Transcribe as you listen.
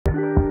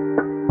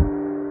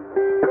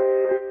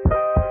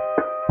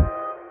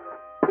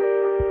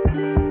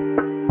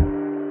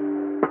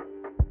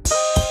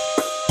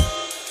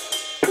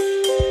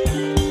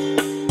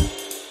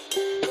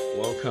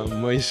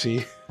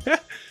fishy.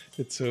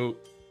 It's so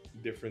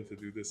different to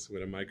do this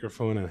with a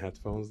microphone and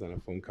headphones than a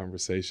phone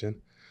conversation.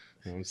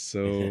 I'm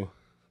so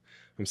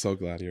I'm so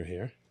glad you're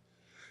here.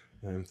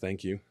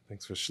 Thank you.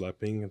 Thanks for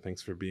schlepping and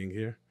thanks for being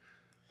here.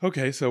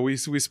 Okay, so we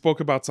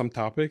spoke about some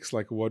topics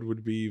like what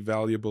would be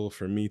valuable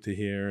for me to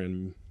hear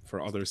and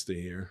for others to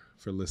hear,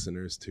 for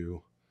listeners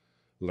to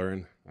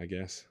learn, I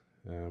guess.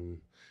 And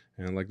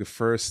like the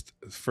first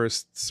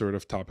sort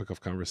of topic of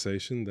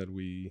conversation that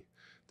we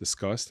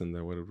discussed and that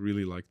I would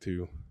really like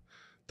to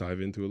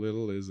dive into a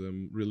little is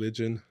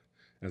religion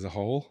as a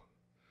whole,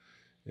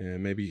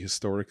 and maybe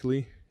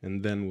historically,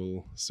 and then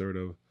we'll sort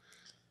of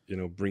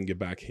bring it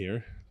back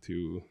here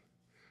to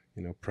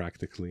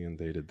practically and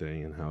day to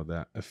day and how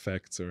that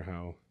affects or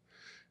how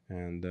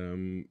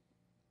and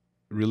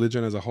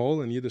religion as a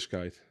whole and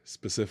Yiddishkeit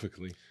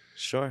specifically.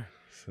 Sure.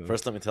 So,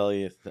 First, let me tell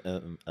you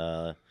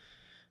that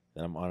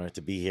I'm honored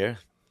to be here.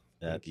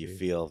 That Thank you you.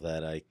 feel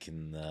that I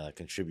can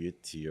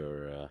contribute to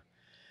your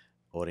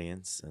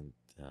audience, and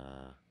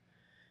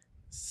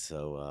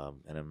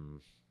and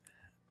I'm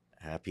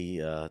happy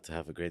to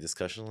have a great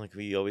discussion like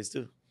we always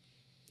do.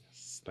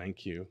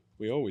 Thank you.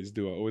 We always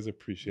do. I always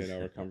appreciate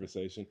our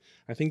conversation.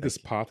 I think this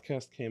Thank you.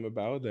 podcast came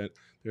about that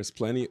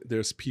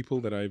there's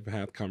people that I've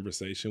had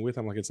conversation with.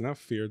 I'm like, it's not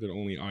fair that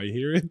only I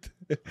hear it.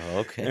 Oh,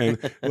 okay. And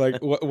like,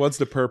 what's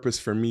the purpose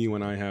for me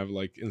when I have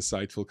like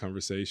insightful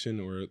conversation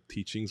or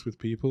teachings with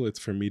people? It's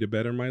for me to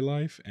better my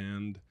life,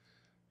 and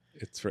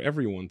it's for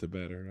everyone to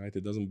better, right?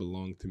 It doesn't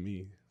belong to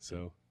me.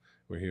 So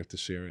we're here to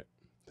share it.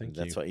 And Thank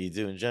you. that's what you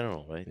do in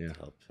general, right? Yeah.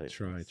 Help people.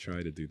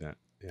 Try to do that.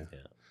 Yeah.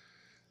 Yeah.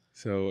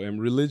 So,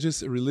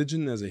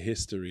 religion as a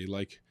history,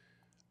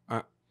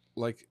 uh,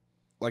 like,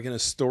 like in a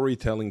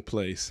storytelling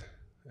place,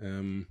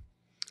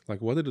 like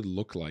what did it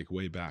look like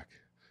way back?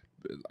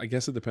 I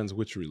guess it depends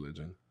which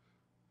religion,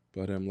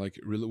 but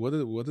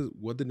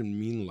what did it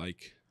mean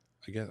like?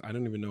 I guess I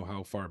don't even know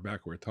how far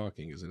back we're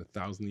talking. Is it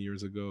 1,000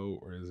 years ago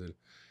or is it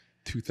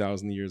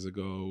 2,000 years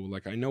ago?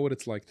 Like I know what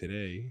it's like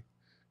today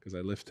because I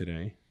live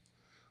today.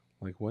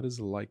 Like what is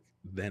it like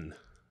then?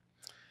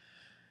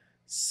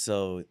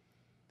 So,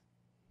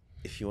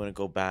 if you want to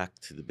go back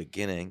to the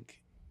beginning,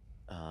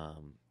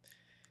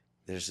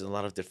 there's a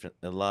lot of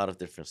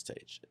different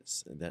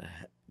stages that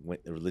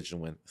the religion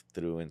went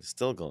through and is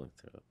still going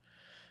through.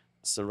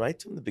 So right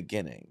from the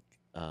beginning,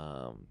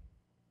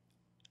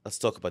 let's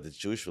talk about the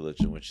Jewish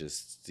religion, which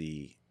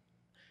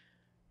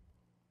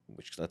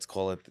let's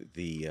call it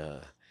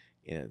the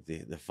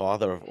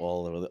father of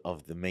all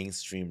of the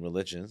mainstream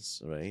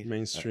religions, right?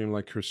 Mainstream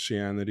like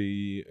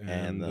Christianity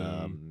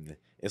And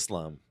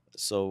Islam.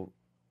 So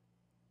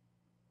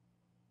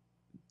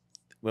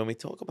when we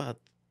talk about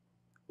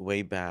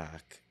way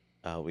back,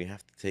 we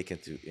have to take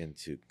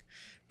into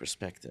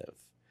perspective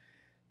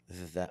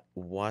that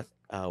what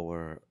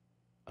our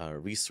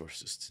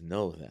resources to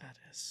know that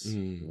is.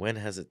 Mm. When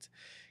has it,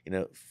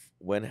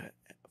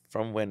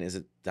 when is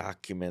it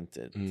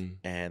documented,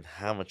 and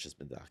how much has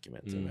been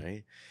documented,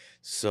 right?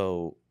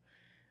 So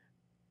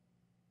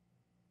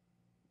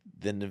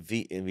the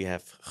Nevi, we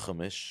have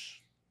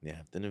Chumash, we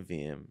have the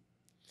Nevi'im,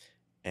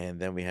 and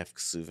then we have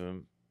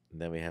Ksuvim,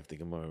 and then we have the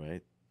Gemara,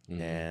 right?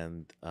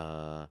 And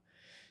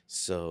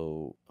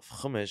so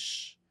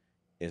Chumash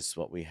is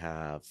what we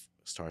have,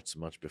 starts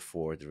much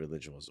before the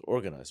religion was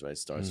organized, right?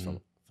 Starts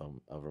from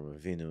Avram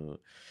Avinu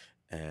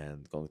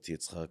and going to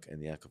Yitzchak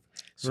and Yaakov.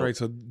 So, right.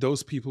 So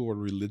those people were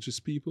religious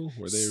people.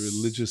 Were they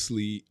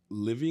religiously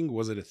living?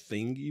 Was it a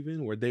thing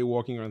even? Were they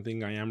walking around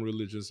thinking, I am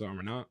religious or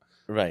I'm not?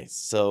 Right.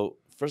 So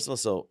first of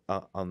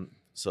all,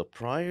 so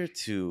prior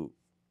to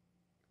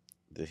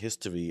the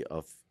history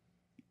of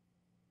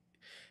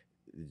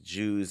the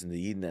Jews and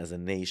the Yidden as a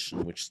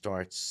nation, which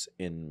starts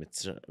in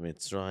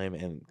Mitzrayim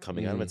and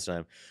coming out of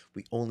Mitzrayim,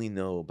 we only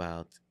know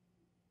about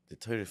the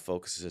Torah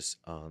focuses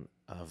on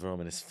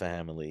Avram and his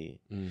family.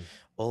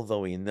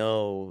 Although we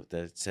know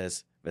that it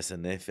says that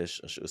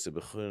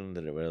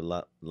there were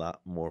a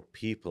lot more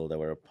people that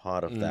were a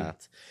part of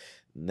that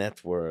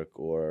network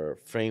or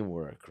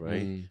framework,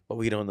 right? But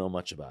we don't know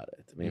much about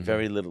it. I mean,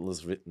 very little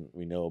is written.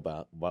 We know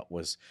about what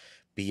was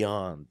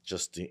beyond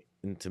just the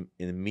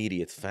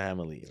immediate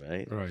family,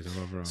 right? Right.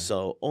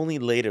 So only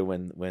later,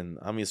 when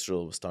Am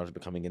Yisrael started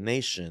becoming a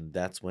nation,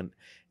 that's when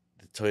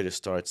the Torah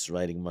starts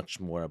writing much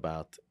more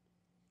about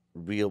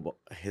real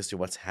history,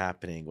 what's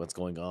happening, what's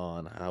going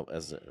on, how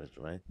as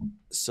right.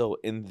 So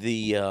in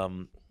the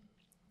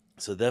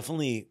so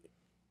definitely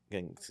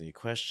getting to your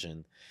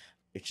question,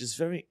 which is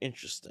very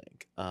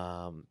interesting.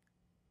 The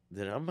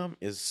Rambam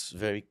is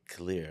very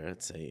clear.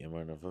 Let's say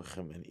Emor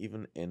Nevuchim, and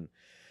even in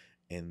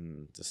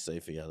the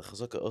Sefer Yad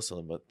Chazaka also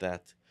about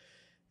that.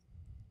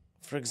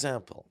 For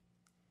example,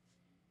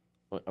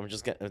 I'm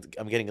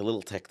getting a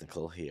little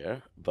technical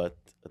here, but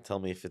tell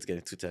me if it's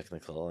getting too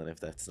technical and if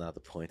that's not the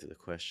point of the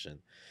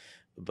question.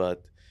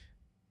 But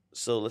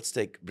so let's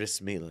take Bris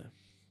Milah,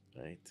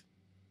 right?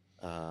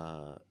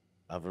 Avram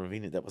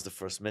Avinu, that was the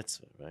first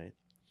mitzvah, right?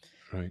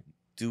 Right.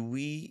 Do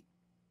we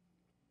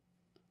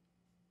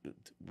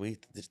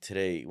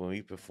today, when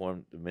we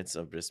perform the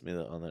mitzvah of Bris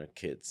Milah on our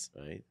kids,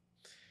 right?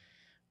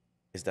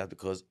 Is that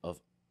because of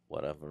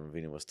what Avram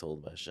Avinu was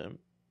told by Hashem?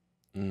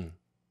 Mm.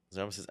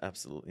 The Rambam says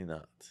absolutely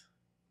not.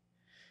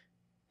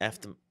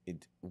 After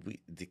it,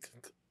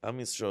 Am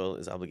Yisrael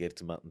is obligated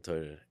to Matan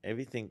Torah.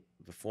 Everything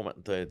before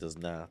Matan Torah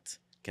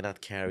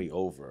cannot carry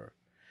over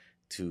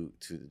to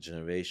the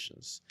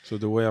generations. So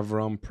the way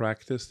Avram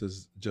practiced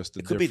is just a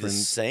It could be the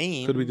different.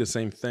 same. Could be the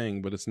same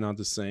thing, but it's not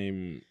the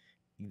same.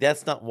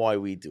 That's not why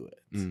we do it.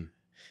 Mm.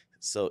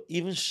 So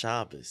even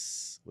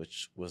Shabbos,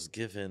 which was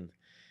given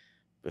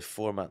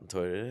before Matan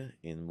Torah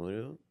in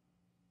Muru,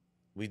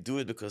 we do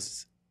it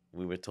because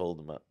we were told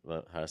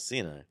about Har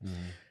Sinai.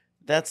 Mm.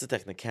 That's the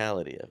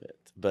technicality of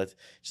it. But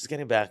just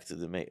getting back to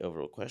the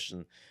overall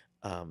question,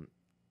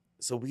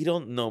 so we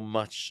don't know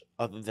much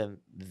other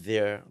than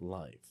their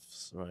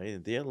lives,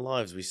 right? Their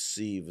lives we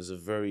see was a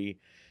very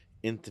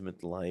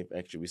intimate life.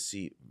 Actually, we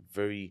see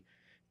very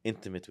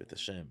intimate with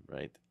Hashem,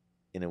 right?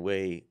 In a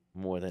way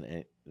more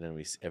than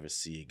we ever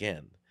see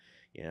again.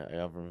 Yeah,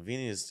 Avram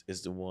Avinu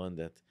is the one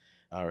that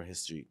our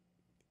history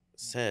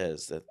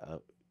says that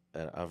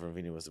Avram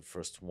Avinu was the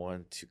first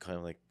one to kind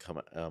of like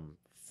come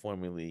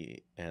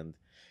formally and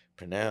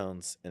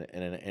pronounce and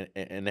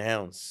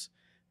announce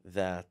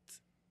that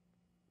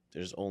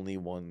there's only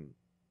one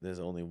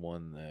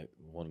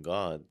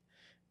God,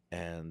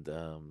 and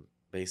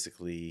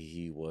basically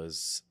he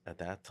was at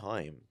that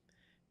time.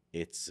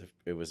 It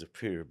was a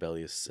pretty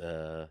rebellious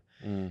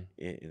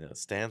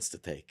stance to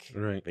take.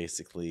 Right.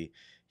 Basically,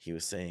 he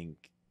was saying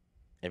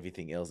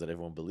everything else that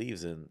everyone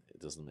believes in, it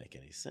doesn't make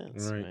any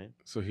sense. Right.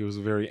 So he was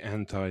very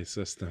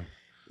anti-system.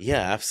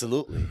 Yeah,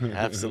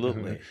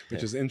 absolutely.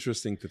 Which is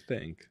interesting to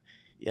think.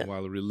 Yeah.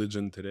 While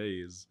religion today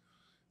is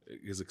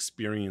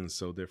experienced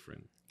so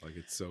different. Like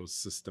it's so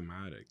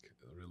systematic,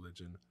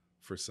 religion,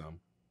 for some.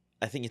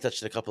 I think you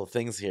touched on a couple of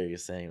things here you're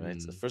saying,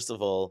 right? So first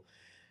of all,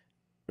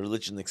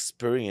 religion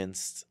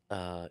experienced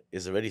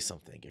is already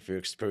something. If you're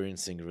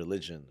experiencing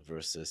religion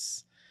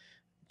versus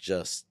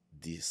just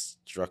the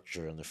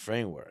structure and the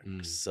framework.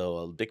 So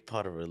a big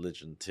part of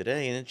religion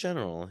today and in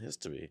general in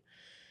history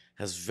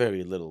has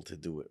very little to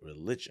do with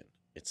religion.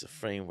 It's a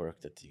framework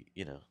that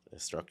a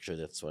structure.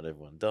 That's what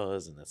everyone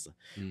does, and that's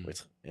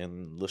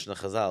in Lushna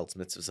Chazal, it's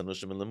mitzvahs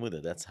anushim and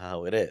lamuda. That's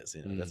how it is.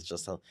 That's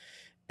just how,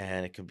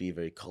 and it can be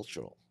very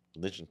cultural.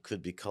 Religion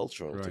could be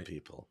cultural to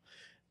people,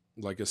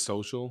 like a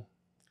social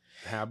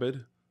habit,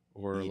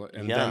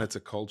 then it's a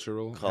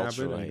cultural habit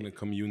and a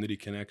community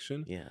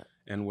connection. Yeah,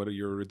 and what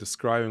you're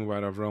describing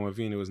about Avram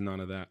Avinu is none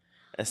of that.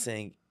 I'm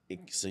saying.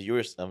 So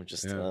I'm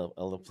just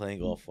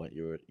playing off what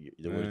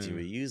the words you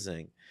were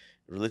using.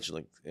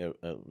 Religion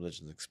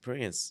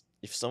experience.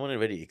 If someone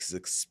already is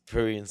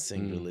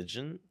experiencing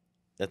religion,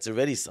 that's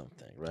already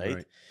something,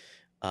 right?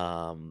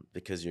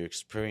 Because you're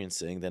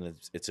experiencing, then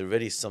it's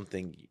already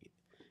something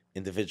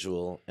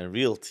individual and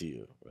real to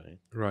you, right?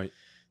 Right.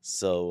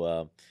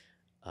 So,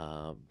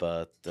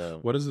 but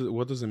what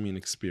does it mean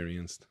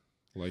experienced?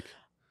 Like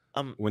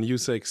when you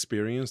say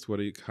experienced,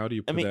 how do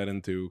you put that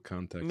into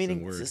context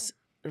and words?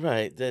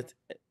 Right. That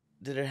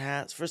it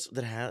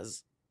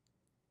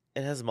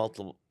has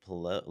multiple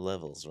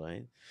levels,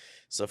 right?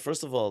 So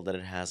first of all, that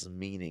it has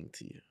meaning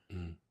to you.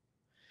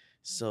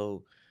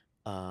 So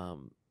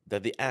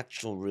that the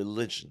actual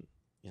religion,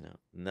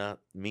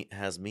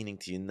 has meaning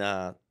to you,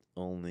 not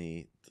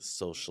only the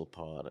social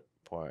part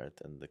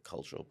and the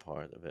cultural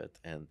part of it,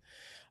 and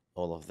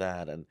all of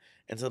that, and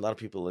to a lot of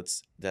people,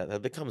 it's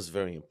that becomes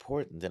very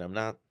important. And I'm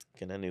not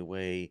in any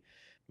way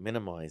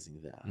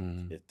minimizing that.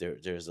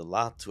 There's a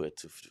lot to it,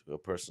 to a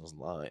person's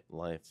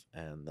life,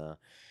 and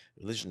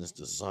religion is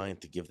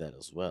designed to give that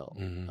as well.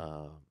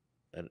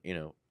 And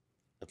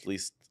at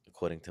least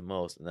according to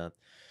most, and that,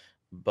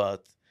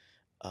 but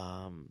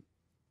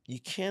you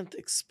can't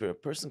a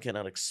person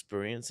cannot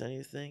experience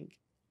anything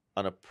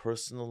on a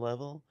personal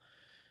level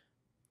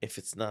if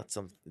it's not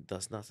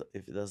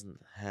if it doesn't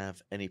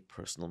have any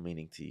personal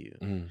meaning to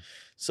you.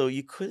 So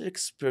you could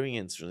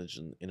experience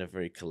religion in a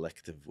very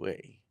collective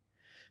way.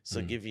 So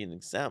I'll give you an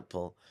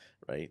example,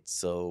 right?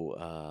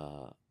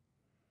 So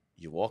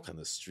you walk on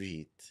the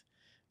street,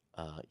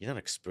 you're not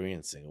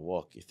experiencing a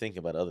walk. You think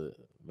about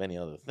many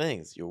other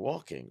things. You're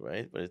walking,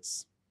 right? But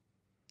it's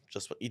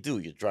just what you do.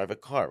 You drive a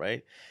car,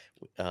 right?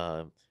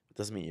 It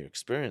doesn't mean you're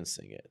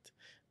experiencing it.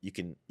 You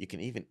can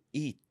even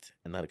eat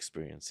and not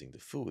experiencing the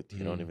food.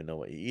 You don't even know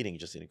what you're eating. You're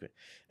just eating.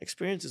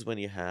 Experience is when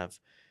it has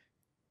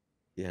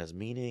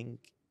meaning.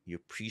 You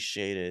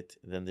appreciate it.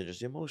 Then there's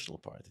the emotional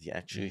part.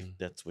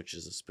 Which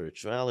is the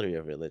spirituality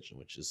of religion,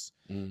 which is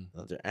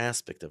another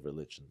aspect of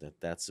religion.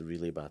 That's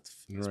really about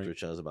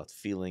spirituality, is about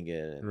feeling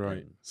it.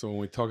 So when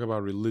we talk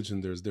about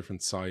religion, there's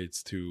different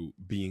sides to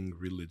being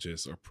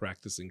religious or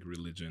practicing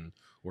religion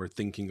or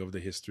thinking of the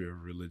history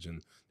of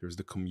religion. There's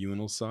the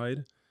communal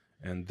side,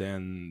 and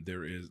then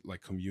there is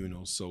like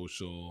communal,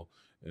 social,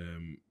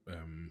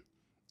 and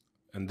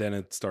then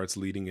it starts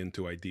leading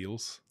into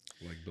ideals,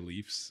 like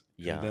beliefs.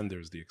 Yeah. And then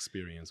there's the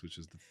experience, which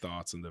is the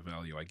thoughts and the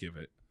value I give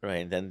it.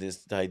 Right. And then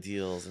there's the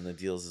ideals, and the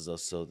ideals is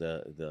also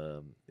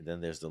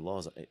then there's the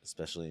laws,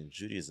 especially in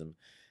Judaism,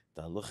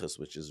 the halachas,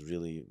 which is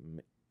really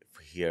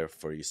here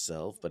for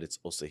yourself, but it's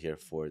also here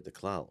for the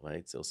klal,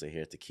 right? It's also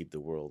here to keep the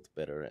world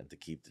better and to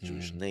keep the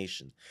Jewish Mm.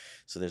 nation.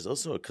 So there's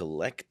also a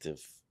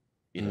collective,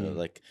 Mm.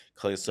 like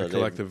Kol A Yisrael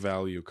collective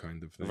value kind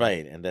of thing.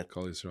 right, and that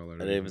Kol Yisrael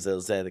Rebbe Arevim.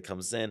 Zelzeh that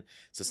comes in.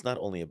 So it's not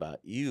only about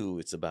you;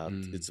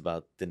 Mm. it's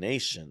about the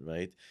nation,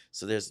 right?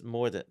 So there's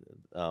more than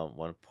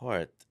one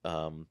part.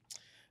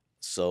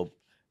 So,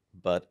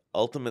 but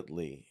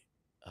ultimately,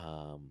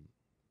 um,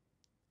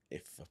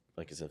 if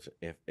like I said,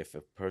 if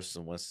a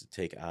person wants to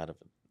take out of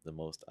the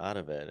most out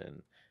of it, and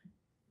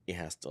he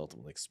has to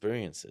ultimately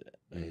experience it,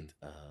 Mm. right?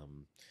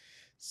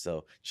 So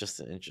just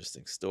an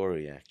interesting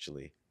story,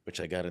 actually, which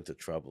I got into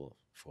trouble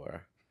for.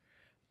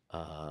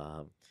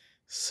 Um,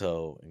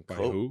 so in By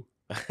who?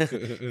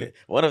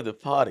 one of the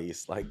parties,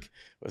 like,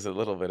 was a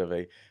little bit of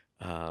a,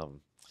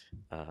 um,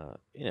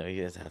 he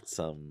has had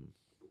some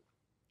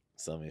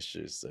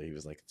issues, so he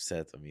was like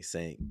upset at me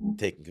saying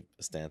taking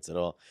a stance at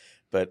all.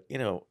 But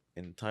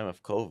in time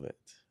of COVID,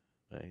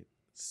 right?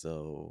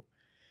 So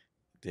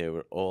there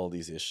were all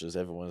these issues.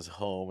 Everyone's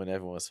home and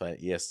everyone's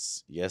fighting.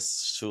 Yes, yes,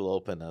 shul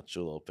open, not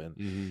shul open.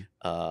 Hmm.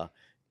 Uh,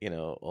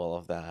 all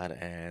of that,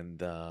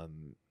 and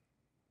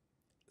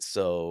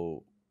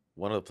so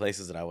one of the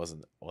places that I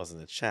wasn't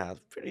a chat,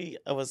 pretty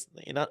I was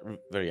not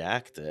very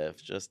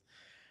active, just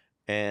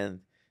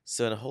and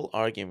so the whole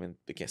argument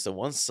became so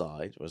one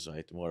side was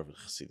right more of a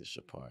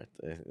Hasidic part,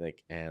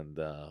 like and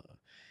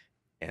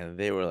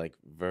they were like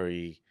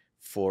very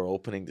for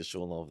opening the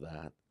shul and all of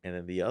that, and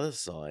then the other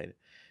side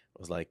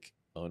was like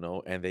oh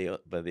no, and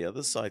but the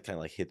other side kind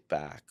of like hit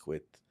back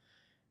with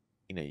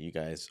you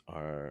guys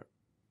are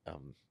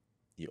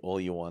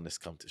all you want is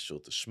come to shul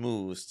to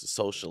schmooze, to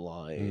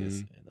socialize,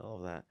 Hmm. and all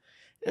of that.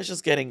 It's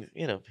just getting,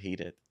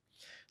 heated.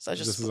 So I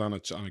This just is put on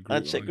a on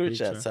group check group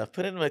chat. chat. So I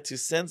put in my 2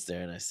 cents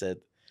there, and I said,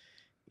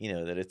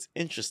 that it's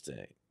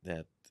interesting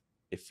that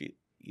if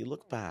you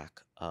look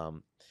back,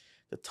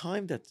 the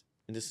time that,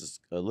 and this is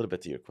a little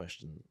bit to your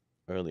question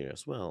earlier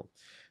as well,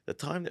 the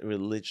time that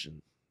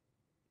religion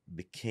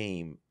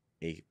became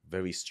a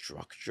very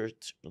structured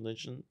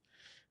religion,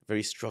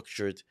 very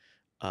structured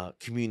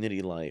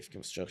community life,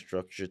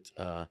 structured,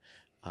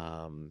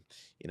 on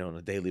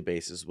a daily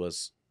basis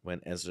was when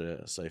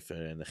Ezra, Sefer,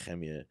 and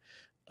Nehemiah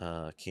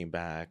came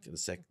back in the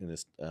second in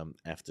this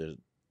after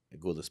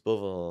Gulas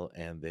Bovel,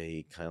 and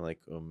they kind of like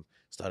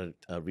started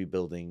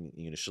rebuilding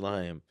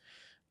Yerushalayim,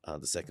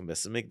 the second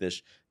Beis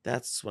Hamikdash.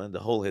 That's when the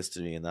whole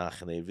history in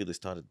Ach, and they really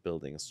started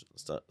building a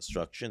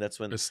structure. And that's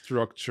when, A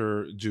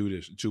structure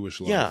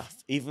Jewish yeah,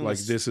 life. even Like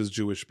this is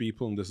Jewish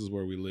people and this is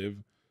where we live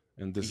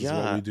and this is what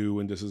yeah, we do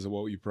and this is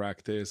what we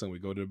practice and we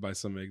go to the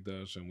Beis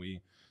Hamikdash and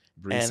we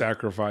bring and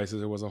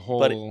sacrifices. It was a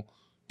but whole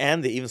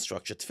and they even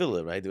structured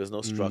tefillah, right? There was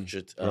no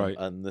structured right.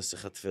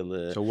 Nesach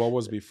tefillah. So what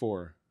was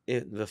before?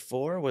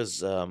 Before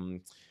was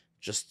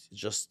just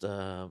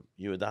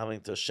you were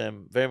davening to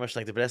Hashem very much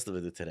like the rest of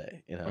it do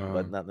today, Uh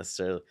but not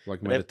necessarily.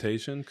 like Whenever,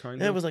 meditation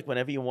kind it of? was like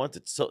whenever you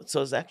wanted. So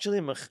it's actually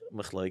a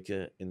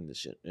machlokes in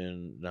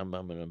in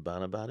Rambam and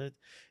Ramban about it.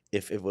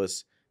 If it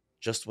was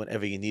just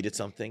whenever you needed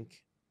something,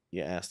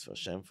 you asked for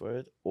Hashem for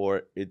it,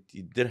 or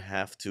you did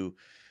have to,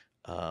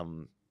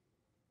 um,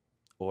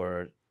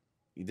 or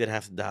you did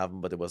have to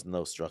daven, but there was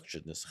no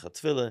structured Nesach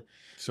tefillah.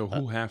 So Uh,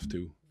 who have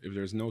to? If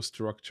there's no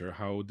structure,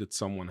 how did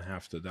someone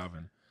have to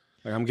daven?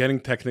 Like I'm getting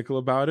technical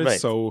about it, right.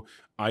 so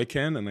I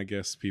can, and I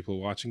guess people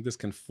watching this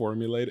can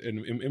formulate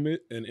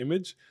an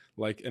image,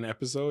 like an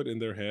episode in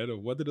their head of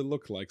what did it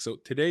look like. So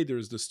today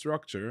there's the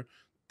structure,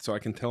 so I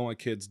can tell my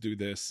kids do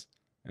this,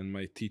 and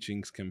my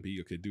teachings can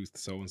be okay, do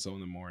so and so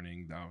in the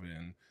morning,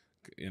 daven,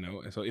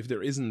 So if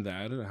there isn't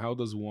that, how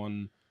does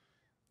one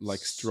like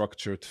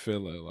structure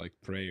tefillah, like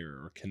prayer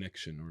or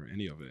connection or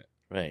any of it?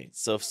 Right.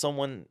 So if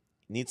someone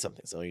needs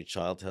something, so your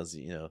child tells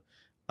you,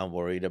 I'm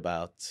worried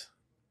about,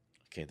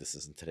 okay, this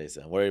isn't today's,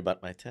 I'm worried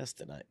about my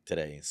test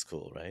today in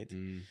school, right?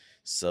 Mm,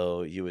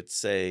 So you would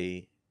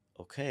say,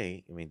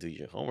 okay, do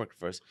your homework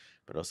first,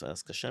 but also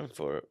ask Hashem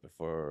for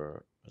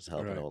his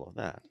help and right. all of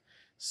that.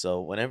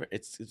 So whenever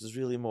it's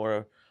really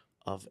more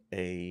of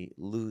a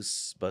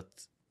loose but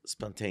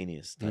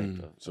spontaneous type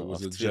So it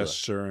was of a tefillah,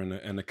 gesture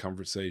and a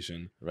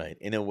conversation. right?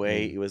 In a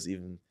way, Mm, it was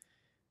even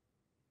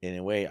in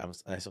a way,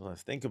 I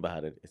sometimes think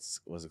about it. It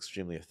was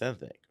extremely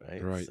authentic,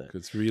 right? right. So, 'Cause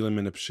it's really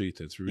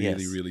minipshita. It's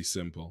really, yes, really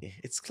simple.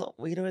 it's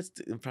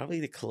it's probably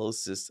the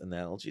closest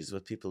analogy is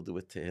what people do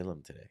with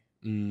Tehillim today.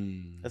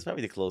 Mm, That's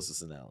probably the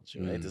closest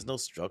analogy, right? There's mm. no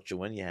structure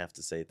when you have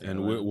to say And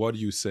Tehillim. what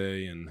you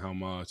say and how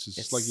much. It's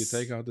just like you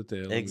take It's out the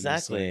tail and you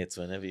exactly say, it's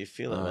whenever you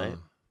feel it, right?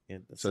 ah. Yeah,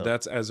 So so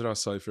that's Ezra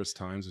Cypher's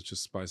times, which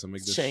is by it's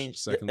Samigdash, changed.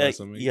 second by Yeah,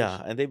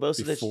 Samigdash. and they both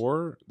said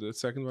Before the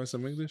second by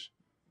Samigdash?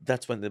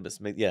 that's when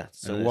the yeah.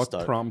 So And they what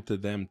start.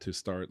 prompted them to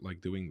start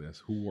like doing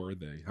this? Who were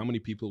they? How many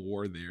people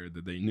were there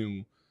that they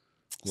knew?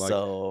 Like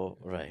So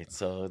right,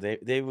 so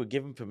they were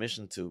given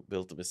permission to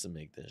build the Beis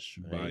Hamikdash,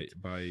 right?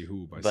 by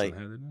who? By By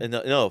Sanhedrin?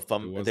 no, There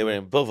from was they were a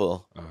in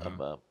Bavel,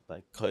 uh-huh.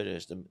 by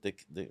Kodesh,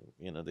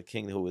 the the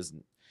king who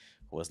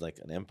was like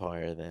an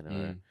empire then, or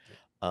Mm.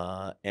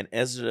 And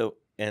Ezra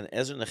and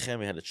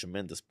Nehemiah had a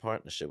tremendous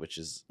partnership, which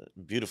is a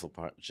beautiful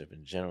partnership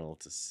in general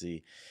to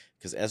see,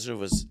 because Ezra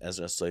was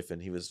Ezra Soif,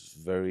 and he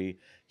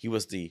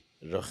was the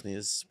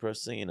Rochnis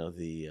person,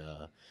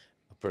 the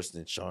person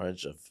in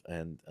charge of,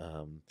 and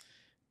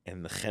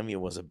Nehemiah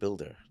was a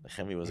builder.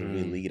 Nehemiah was a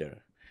real Mm.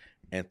 leader,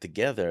 and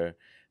together.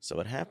 So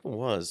what happened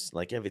was,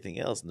 like everything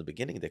else in the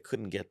beginning, they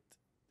can get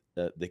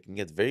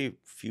very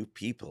few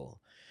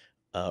people,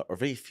 or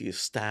very few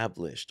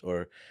established,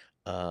 or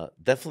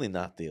definitely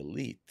not the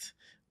elite,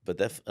 but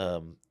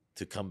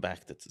to come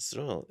back to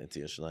Tzisrael, into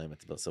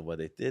Yerushalayim. So what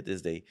they did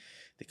is they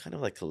kind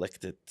of like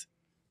collected,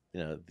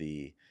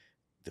 the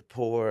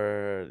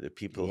poor, Wow.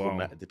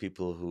 the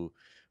people who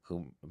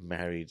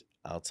married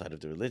outside of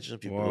the religion,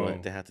 people who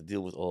Wow. they had to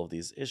deal with all of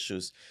these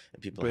issues,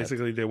 and people had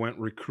Basically, they went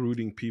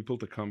recruiting people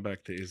to come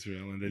back to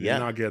Israel, and they did yeah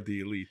not get the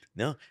elite.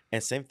 no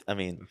and same I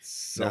mean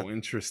That's not so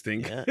interesting.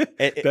 yeah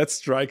That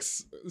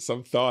strikes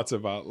some thoughts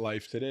about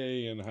life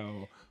today and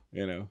how,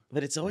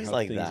 But it's always how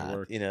like things that,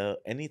 work.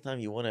 anytime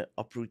you want to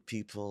uproot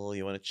people,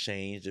 you want to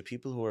change the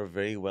people who are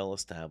very well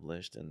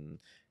established, and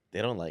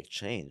they don't like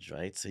change,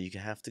 right? So you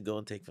have to go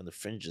and take from the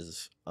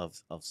fringes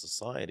of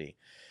society.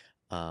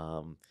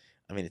 Um,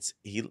 I mean,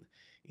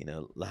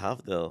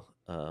 Lahavdil,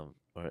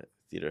 or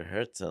Theodor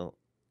Herzl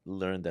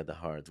learned that the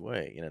hard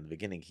way. In the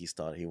beginning, he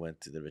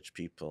went to the rich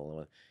people.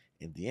 And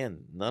in the end,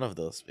 none of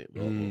those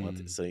people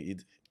wanted. Mm, So the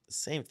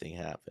same thing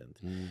happened.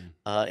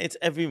 mm. It's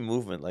every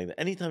movement like that.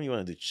 Anytime you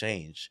want to do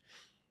change,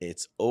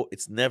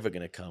 it's never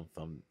gonna come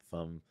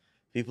from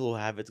people who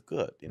have it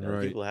good. The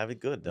Right. people who have it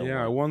good don't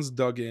Yeah, I want. once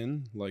dug in,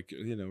 like,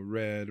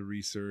 read,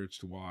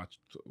 researched, watched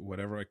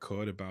whatever I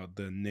could about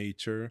the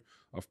nature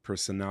of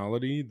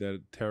personality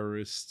that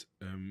terrorists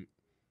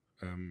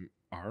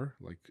are,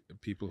 like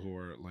people who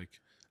are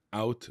like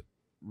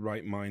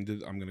outright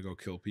minded. I'm gonna go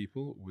kill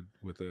people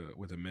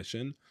with a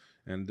mission,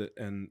 and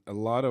a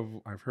lot of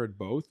I've heard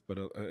both, but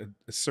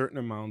a certain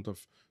amount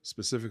of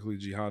specifically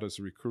jihadist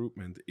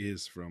recruitment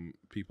is from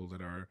people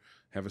that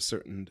have a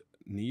certain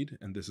need,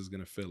 and this is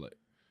gonna fill it.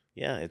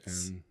 Yeah,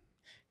 And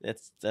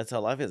that's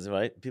how life is,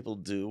 right? People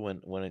do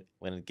when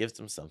it gives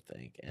them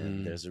something, and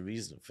mm, there's a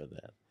reason for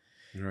that.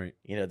 right,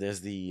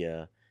 There's the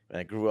when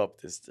I grew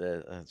up, this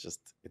just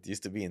it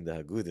used to be in the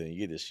Haguda in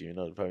Yiddish.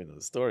 Probably know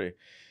the story,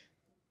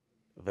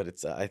 but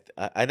it's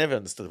I never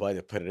understood why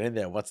they put it in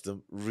there. What's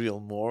the real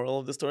moral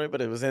of the story?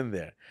 But it was in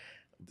there.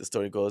 The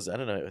story goes, I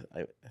don't know.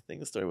 I think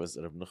the story was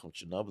Reb Nucham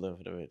Chernobyl,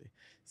 whatever it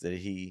is, that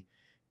he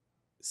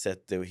said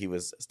that he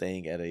was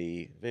staying at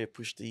a very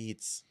push to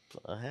eats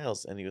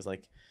house, and he was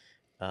like,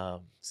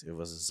 so it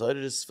was a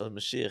Zodis for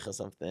Mashiach or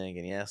something,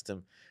 and he asked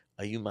him,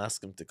 "Are you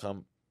masking to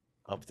come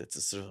up to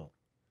Tzisrael?"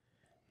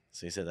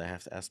 So he said, "I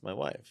have to ask my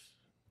wife."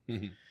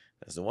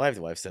 As the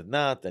wife said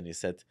not. Then he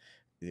said,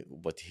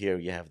 "But here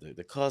you have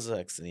the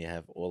Cossacks, and you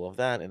have all of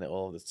that, and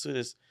all of the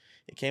Tzuris."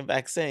 He came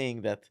back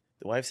saying that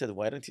the wife said,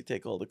 "Why don't you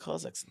take all the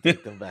Cossacks and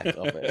take them back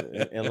up,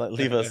 and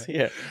leave us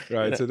here?" You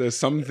Right. know, So there's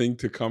something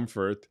to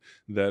comfort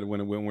that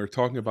when we're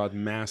talking about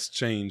mass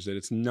change, that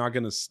it's not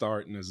going to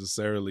start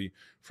necessarily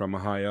from a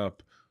high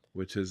up,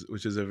 which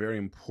is a very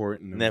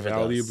important and Never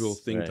valuable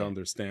does, thing to right?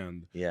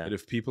 understand. Yeah, That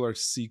if people are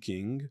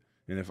seeking,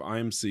 and if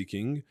I'm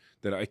seeking,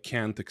 that I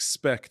can't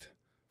expect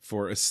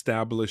for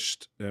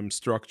established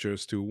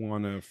structures to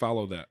want to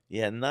follow that.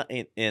 yeah, not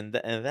and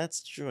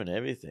that's true in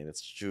everything.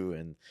 That's true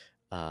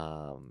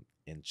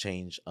in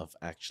change of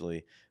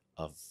actually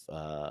of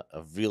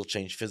real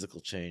change, physical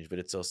change, but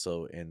it's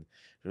also in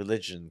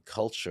religion,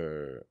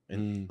 culture, and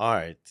Mm,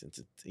 art,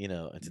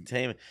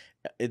 entertainment.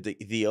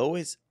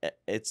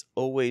 It's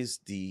always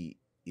the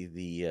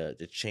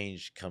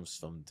change comes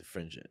from the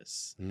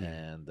fringes,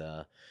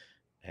 mm,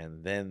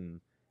 and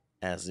then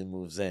as it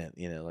moves in,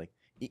 like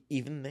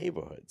even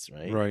neighborhoods,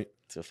 right? right.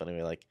 So funny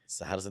way, like,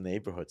 so how does a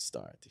neighborhood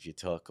start? If you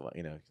talk about,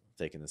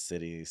 taking the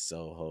city,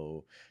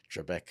 Soho,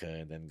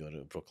 Tribeca, and then go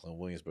to Brooklyn,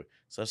 Williamsburg.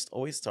 So it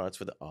always starts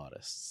with the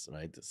artists,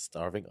 right? The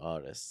starving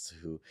artists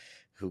who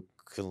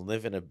can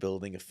live in a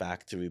building, a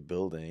factory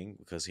building,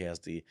 because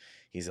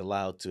he's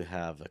allowed to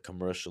have a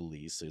commercial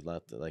lease, so he's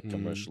allowed to like Mm.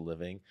 commercial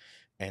living,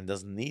 and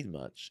doesn't need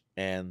much.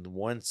 And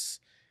once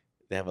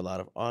they have a lot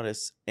of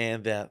artists,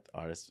 and that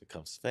artist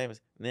becomes famous,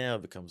 now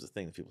it becomes a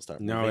thing that people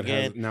start Now it moving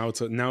has in.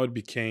 now it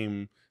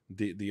became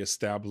the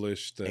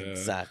established,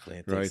 Exactly.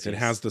 It takes right. It you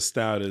has the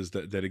status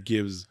that it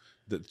gives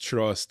the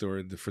trust,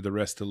 or for the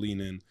rest to lean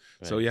in.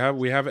 So right.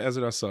 we have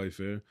Ezra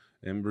Seifer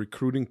and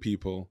recruiting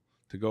people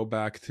to go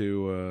back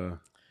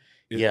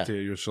Yeah, to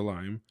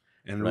Yerushalayim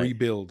and right,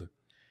 rebuild.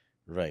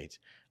 right.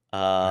 How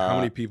Uh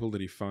many people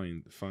did he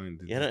find?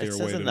 yeah, Is no, it there a says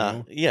way to enough.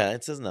 know? Yeah,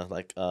 it says enough.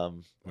 Like, I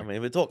Like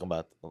mean, we're talking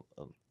about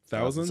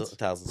thousands?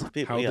 thousands of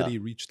people. How did Yeah, he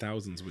reach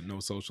thousands with no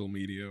social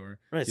media? Or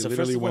right. he So first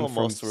literally of all, went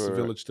from most were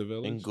village to in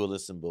village?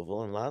 Gulis and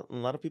Bovel, and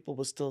a lot of people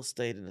were still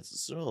stayed in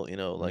Israel.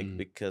 Like, Mm.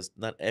 because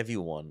not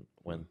everyone Mm.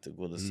 went to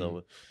Gulis. Mm.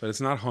 So, But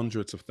it's not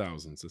hundreds of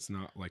thousands. It's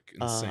not like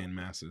uh, insane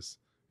masses.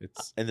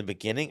 It's In the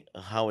beginning,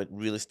 how it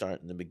really started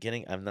in the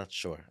beginning, I'm not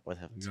sure what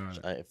happened. got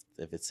it.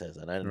 If it says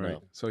that, I don't Right.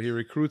 know. So he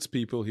recruits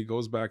people. He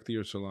goes back to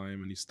Yerushalayim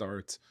and he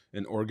starts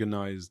an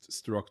organized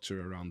structure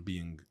around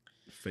being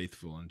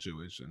faithful and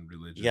Jewish and Yeah.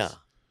 religious.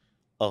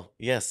 Oh,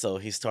 yeah. So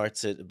he starts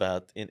it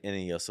about and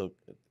he also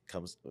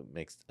comes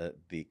makes the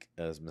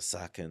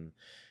Masakin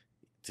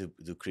to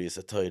do Kriyas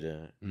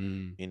HaTorah,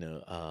 Mm. you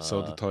know,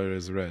 So the Torah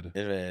is read.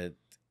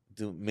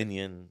 do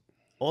Minyan,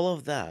 all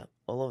of that.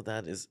 All of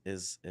that is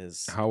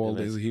How old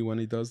is amazing. he when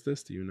he does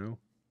this? Do you know?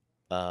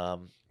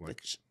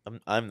 Like,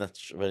 I'm not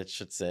sure what it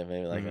should say.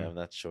 Maybe like mm, I'm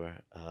not sure.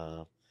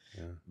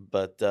 yeah.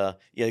 But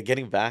yeah,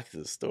 getting back to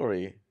the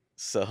story.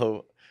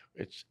 So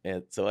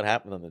so what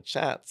happened on the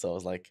chat? So I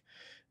was like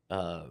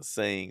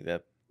saying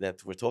that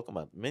we're talking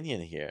about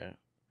Minyan here,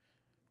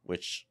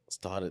 which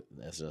started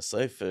as a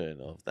cipher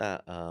and all of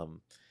that.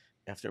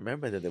 You have to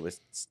remember that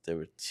there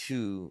were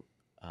two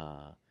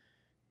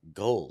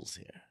goals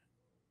here.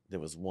 There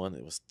was one,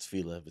 it was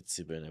tefillah,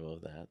 v'tzibur, and all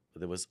of that. But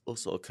there was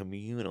also a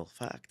communal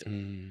factor,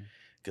 Mm.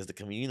 because the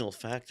communal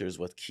factor is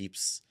what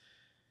keeps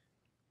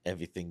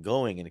everything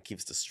going and it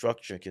keeps the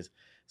structure. Because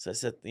so I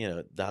said,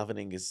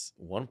 davening is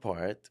one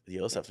part.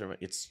 You also have to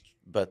remember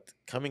but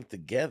coming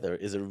together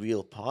is a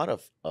real part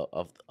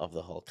of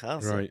the whole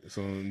concept. Right.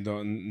 So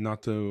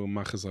not to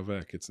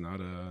machazavek. It's not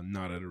a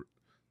like.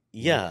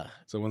 Yeah,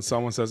 So when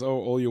someone says, "Oh,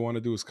 all you want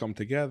to do is come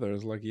together,"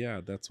 it's like,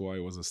 yeah, that's why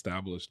it was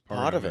established.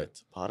 Part of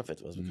it. part of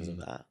it was because of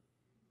Mm. that.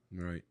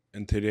 Right.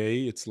 And today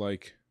it's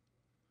like,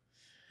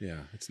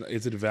 yeah, it's not.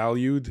 Is it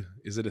valued?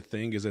 Is it a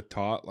thing? Is it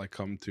taught? Like,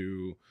 come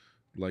to,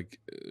 like,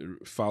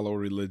 follow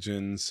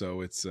religion. So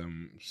it's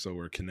so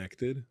we're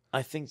connected.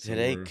 I think So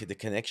today we're. the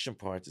connection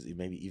part is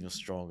maybe even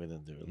stronger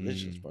than the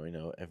religious Mm.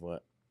 part.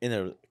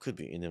 Everyone could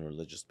be in a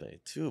religious way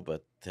too,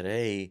 but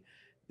today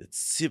the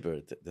tzibur,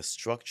 the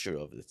structure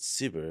of the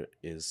tzibur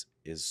is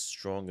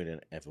stronger than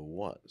it ever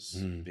was,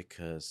 Mm.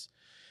 because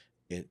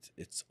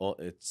it's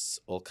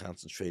all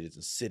concentrated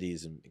in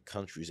cities and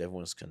countries.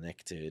 Everyone's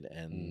connected,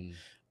 and Mm.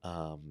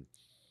 um,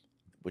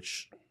 which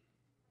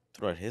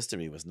throughout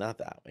history was not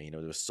that way.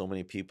 There were so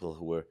many people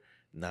who were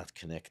not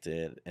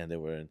connected, and they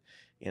were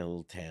in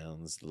little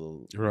towns,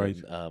 Right.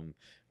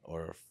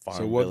 or So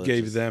farm what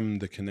gave villages. them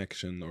the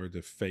connection or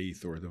the faith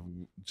or the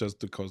just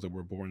because they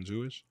were born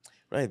Jewish?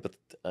 Right, but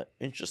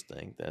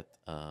interesting that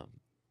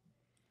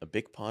a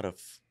big part of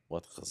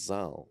what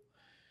Chazal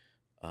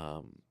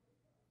um,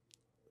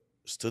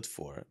 stood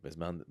for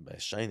by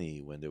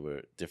Shiny, when there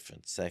were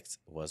different sects,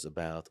 was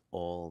about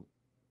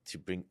to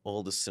bring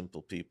all the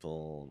simple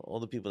people, all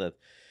the people that.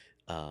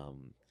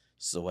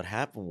 So what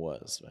happened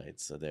was, right.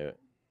 So there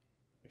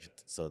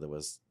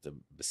was the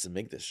Beis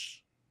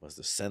Hamikdash was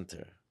the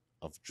center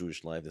of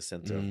Jewish life, the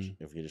center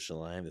Mm. of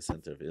Yerushalayim, the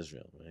center of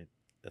Israel, right?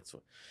 That's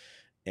what.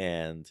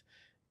 And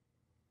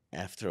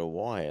after a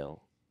while,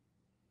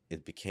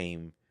 it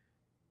became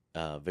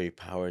very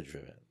power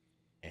driven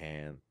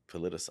and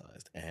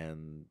politicized,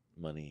 and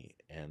money,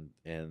 and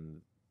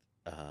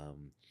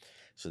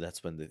so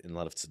that's when a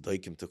lot of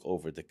tzaddikim took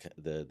over the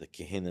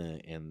kehina,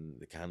 and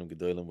the Kohanim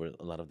Gedolim, where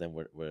a lot of them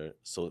were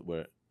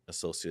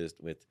associated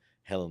with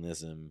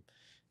Hellenism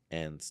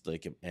and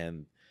tzaddikim,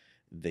 and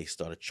they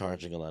started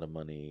charging a lot of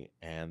money,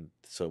 and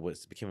so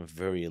it became a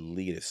very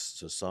elitist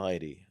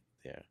society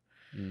there.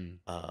 Mm.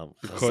 Chazal,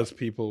 Because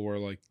people were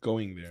like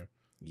going there.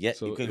 yeah, you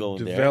So can it go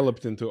in there.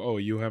 developed into, oh,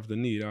 you have the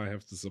need, I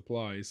have the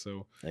supply. So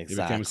it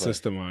became Exactly.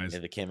 systemized.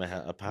 It became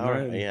a power,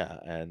 Right. yeah,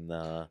 and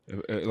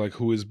Like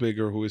who is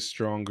bigger, who is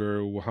stronger,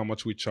 how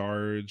much we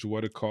charge,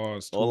 what it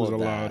costs, all who's of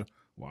allowed. that.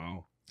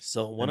 Wow. So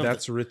one And of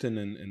that's written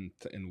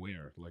in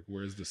where? Like,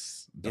 where is this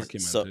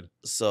documented?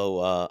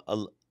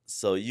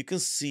 so you can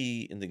see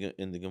in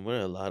the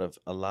Gemara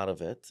a lot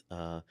of it.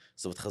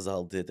 So what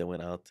Chazal did, they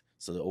went out.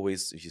 So they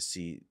always, you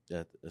see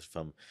that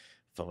from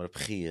Reb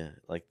Chia,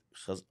 like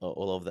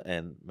all of the,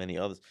 and many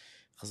others.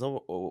 Chazal were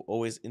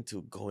always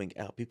into going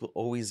out. People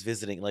always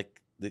visiting, like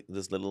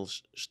this little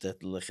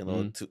shtetl,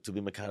 Mm. to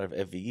be Makarav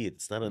every year.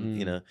 It's not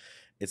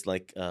it's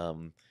like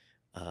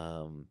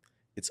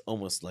it's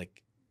almost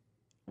like,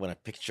 when I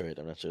picture it,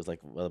 I'm not sure. It's like,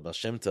 well, about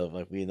Shem Tov,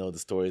 like we know the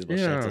stories about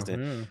Shem Yeah, Tov's thing,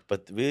 yeah.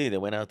 but really they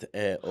went out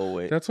to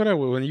always. That's what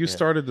when you Yeah,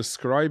 started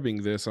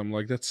describing this, I'm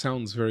like, that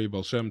sounds very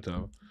Baal Shem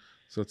Tov.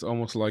 So it's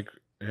almost like,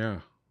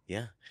 yeah.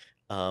 yeah.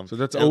 So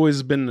that's And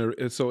always been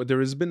so there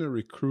has been a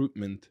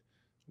recruitment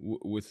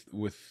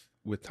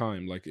with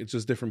time. Like it's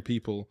just different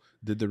people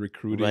did the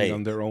recruiting on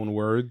right, their own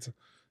words,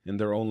 and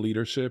their own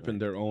leadership, and right,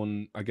 their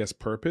own, I guess,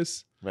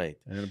 purpose. right.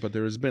 But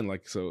there has been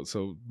like so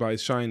by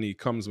Shiny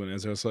comes when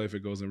Ezra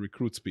Seifer goes and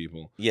recruits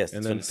people, Yes,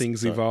 and that's when then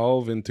things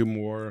evolve into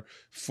more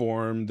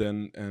formed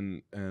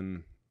and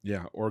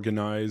yeah,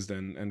 organized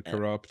and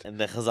corrupt. and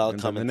the Chazal And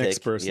then come the and next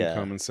take, person yeah,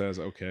 come and says,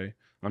 okay,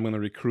 I'm going to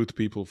recruit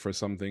people for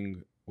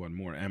something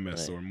more MS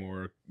right, or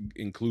more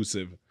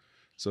inclusive.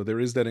 So there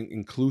is that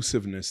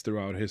inclusiveness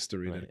throughout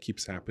history that right.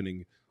 keeps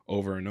happening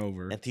over and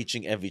over. And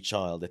teaching every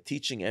child about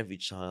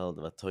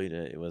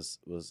Torah,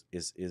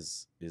 it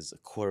is a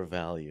core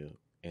value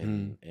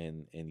in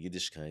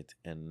Yiddishkeit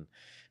and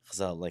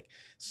Chazal. Like,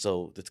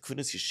 so the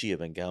Tkunas Yeshia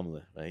ben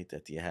Gamle, right?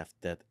 That you have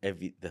that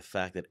the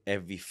fact that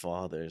every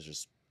father is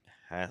just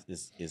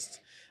is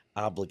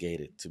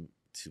obligated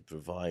to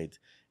provide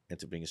and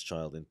to bring his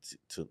child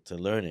into to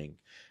learning.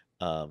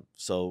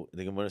 So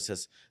the Gemara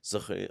says,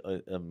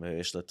 I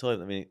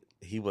mean,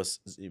 he was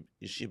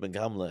Yeshia ben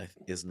Gamle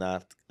is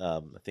not.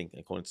 I think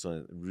according to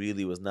it,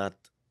 really was not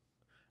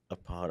a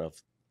part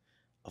of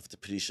the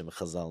Prishim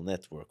Chazal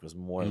network, was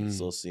more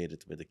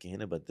associated with the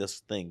Kehina, but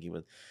this thing he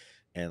was,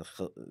 and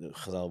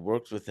Chazal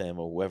worked with him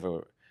or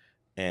whoever,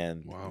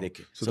 and wow.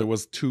 So there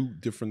was two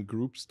different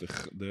groups, the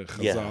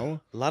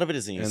Chazal. A lot of it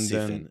is in and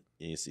Yosifin. then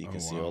You can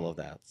see all of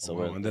that.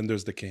 So and then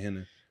there's the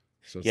Kehina.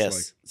 So it's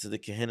yes, so the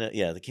Kehina,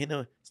 the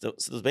Kehina. So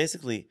there's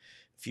basically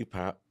a few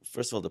power.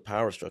 First of all, the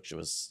power structure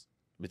was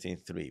between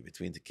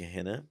the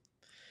Kehina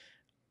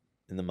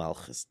and the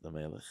Malchus, the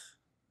Melech.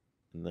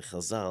 And the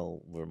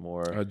Chazal were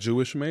more a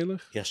Jewish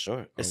Melech. Yeah,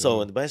 sure. Oh, so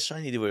wow. in the Beis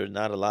Shani, there were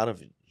not a lot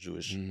of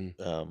Jewish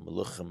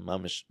Meluchim,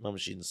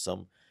 Mamish, and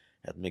some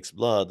had mixed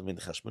blood. I mean,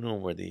 the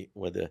Chashmonim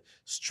were the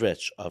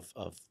stretch of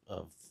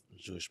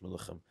Jewish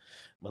Meluchim.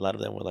 A lot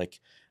of them were like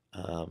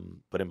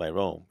put in by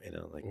Rome.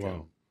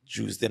 Wow.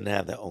 Jews didn't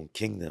have their own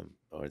kingdom,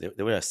 or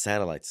they were a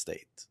satellite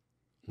state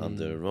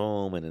under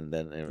Rome, and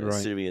then in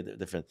Syria,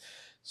 different.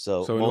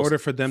 So in order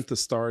for them to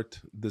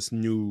start this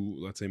new,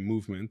 let's say,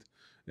 movement,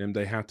 and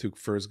they had to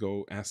first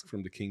go ask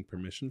from the king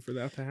permission for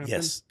that to happen.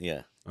 Yes,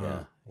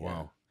 wow.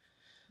 Yeah.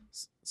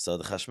 So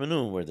the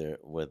Chashmonim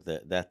were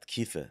that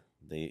kifa.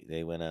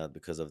 They went out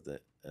because of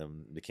the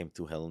became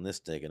too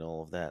Hellenistic and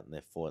all of that, and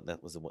they fought.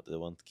 That was the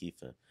one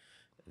kifa.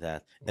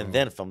 That and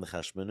then from the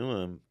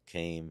Chashmonim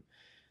came,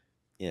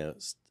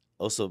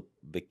 also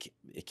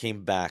it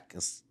came back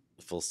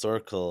full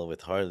circle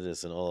with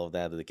Hardis and all of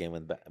that. They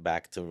came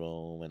back to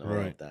Rome and all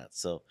of that.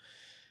 So,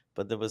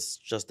 but there was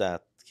just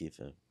that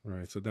kifa.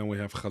 Right. So then we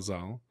have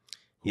Chazal,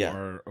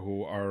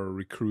 who are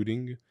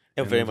recruiting.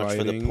 And very much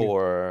for the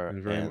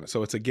poor.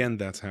 So it's again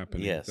that's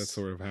happening. Yes. That's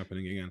sort of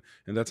happening again.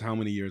 And that's how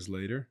many years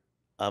later?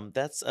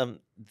 That's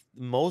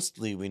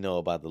mostly we know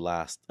about the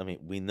last. I mean,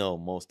 we know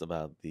most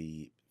about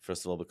the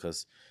first of all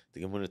because the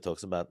Gemara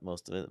talks about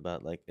most of it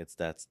about like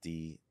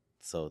the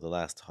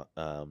last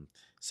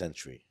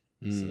century.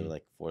 So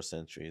like 4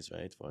 centuries,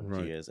 right?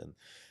 400 years, and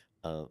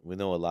we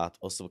know a lot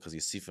also because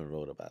Yosifin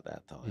wrote about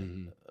that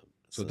time.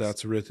 So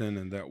that's written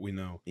and that we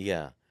know.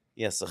 Yeah.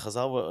 So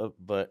Chazal were,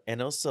 but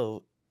and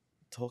also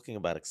talking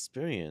about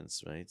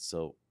experience, right?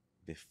 So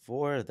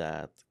before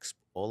that,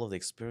 all of the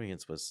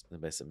experience was the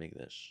Beis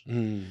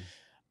Hamikdash.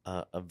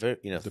 A very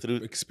through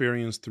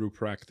experience, through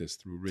practice,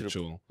 through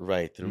ritual,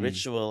 through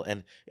ritual,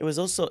 and it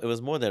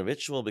was more than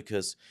ritual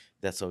because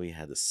that's why we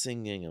had the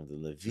singing of the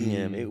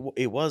Levium.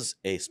 It was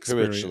a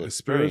spiritual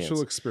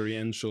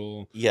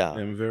experiential,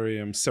 and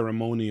very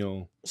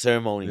ceremonial.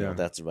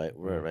 That's right.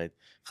 Right.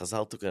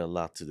 Chazal took it a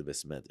lot to the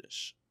Beis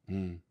Medrash.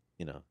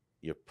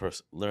 Your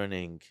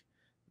learning,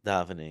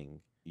 davening,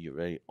 your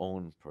very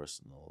own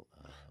personal.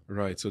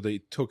 Right. So they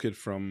took it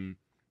from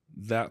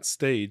that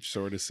stage,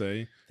 so to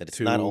say, that it's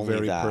to not only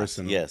very that.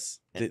 Personal. Yes,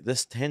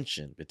 this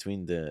tension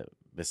between the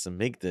Beis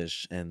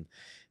Hamikdash and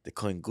the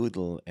Kohen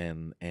Gadol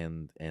and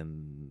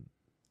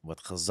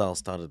what Chazal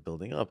started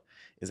building up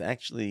is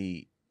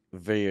actually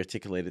very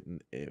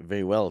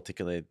well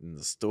articulated in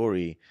the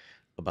story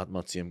about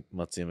Motzi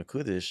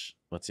Kenigsberg,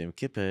 Motzi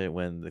Kippur,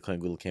 when the Kohen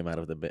Gadol came out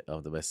of the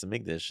Beis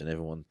Hamikdash and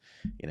everyone,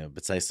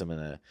 B'tzaisam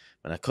and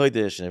a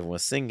Kodesh and everyone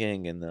was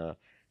singing and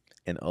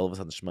all of a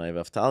sudden Shmai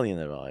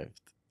V'Avtalion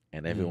arrived.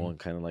 And everyone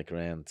kind of like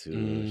ran to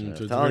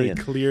so it's very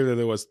clear that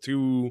there was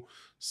two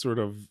sort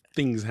of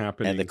things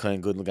happening. And the Kohen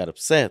Gadol got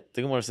upset.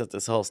 The Gemara said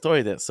this whole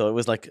story there. So it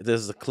was like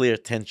there's a clear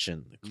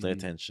tension.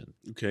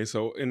 Okay,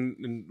 so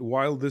in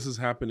while this is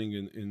happening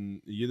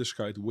in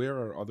Yiddishkeit, where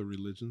are other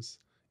religions?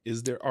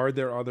 Are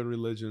there other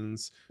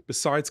religions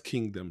besides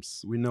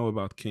kingdoms? We know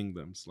about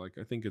kingdoms. Like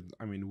I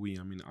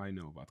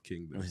know about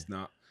kingdoms,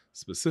 not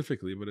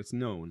specifically, but it's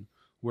known.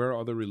 Where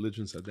are other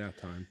religions at that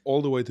time?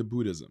 All the way to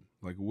Buddhism.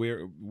 Like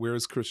where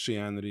is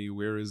Christianity?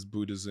 Where is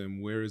Buddhism?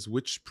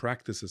 Which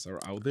practices are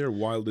out there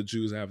while the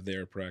Jews have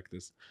their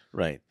practice?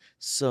 Right.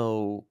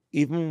 So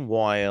even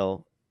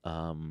while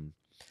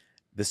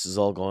this is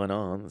all going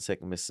on, the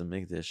second Beis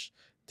Hamikdash,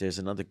 there's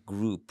another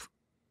group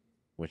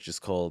which is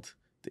called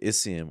the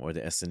Issim or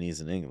the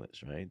Essenes in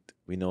English, right?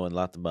 We know a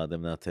lot about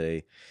them now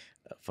today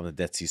from the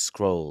Dead Sea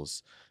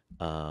Scrolls.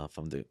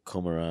 From the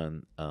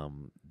Qumran,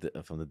 from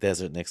the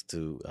desert next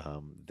to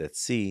Dead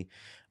Sea,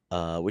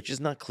 which is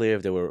not clear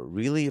if they were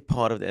really a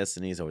part of the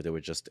Essenes or they were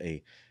just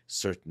a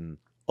certain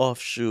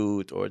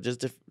offshoot or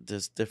just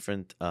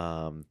different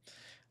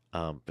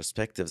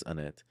perspectives on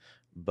it.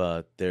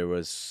 But there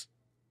was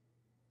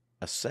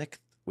a sect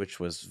which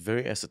was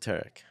very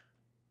esoteric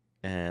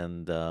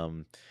and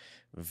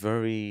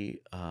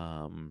very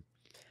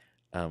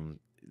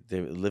they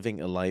were living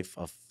a life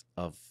of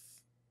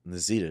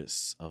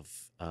Naziris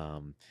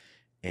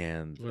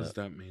and what does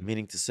that mean?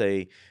 Meaning to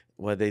say,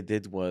 what they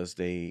did was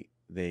they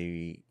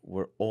they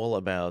were all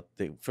about.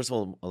 First of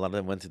all, a lot of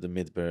them went to the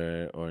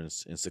midbar or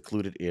in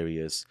secluded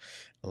areas.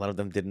 A lot of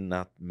them did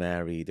not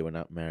marry. They were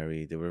not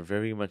married. They were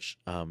very much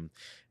um,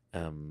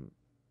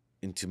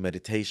 into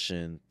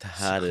meditation,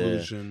 tahara,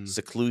 Seclusion,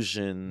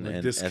 seclusion, like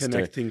and Esther,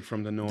 disconnecting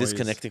from the noise.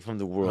 disconnecting from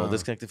the world, Ah,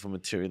 disconnecting from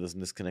materialism,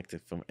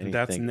 disconnecting from and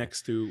that's anything.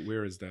 next to,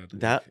 where is that?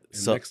 That Like,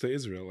 so next to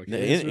Israel, like in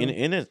in Israel,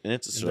 in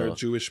it's and there are Israel.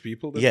 Jewish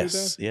people that do Yes,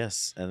 that,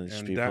 yes, and Jewish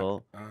and that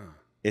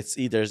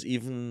people. There's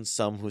even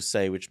some who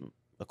say, which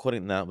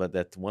according now, but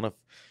that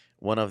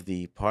one of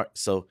the part.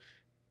 So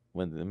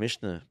when the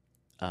Mishnah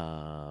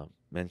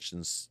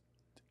mentions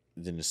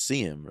the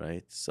Nisim,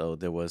 right? So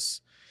there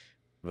was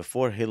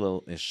before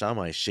Hillel and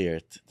Shammai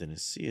shared the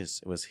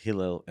Nisias, it was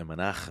Hillel and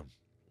Menachem.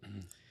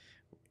 Mhm.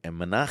 And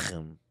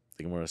Menachem,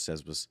 the Gemara says,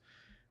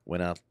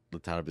 went out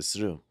L'tar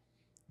B'Sru.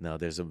 Now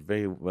there's a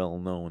very well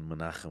known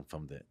Menachem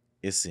from the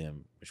Isim,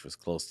 which was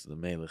close to the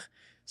Melech.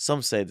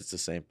 Some say it's the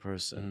same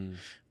person,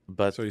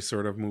 but So he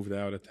sort of moved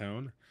out of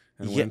town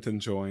and Yeah. went and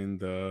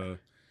joined the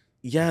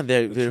they're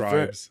very,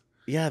 tribes.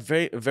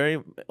 very, very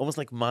almost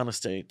like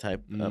monastery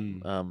type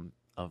Mm.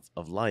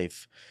 of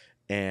life,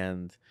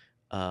 and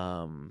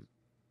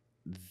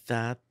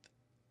that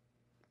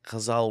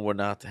Chazal were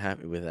not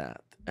happy with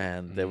that,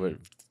 and there were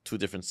two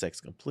different sects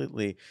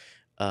completely.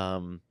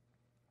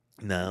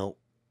 Now,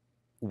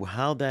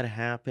 how that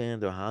happened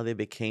or how they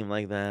became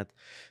like that,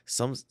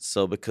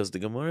 because the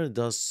Gemara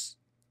does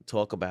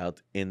talk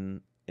about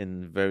in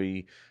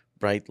very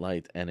bright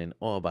light and in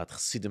awe about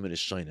Chassidim and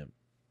Rishonim.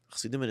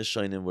 Chassidim and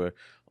Rishonim were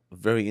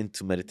very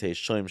into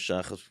meditation,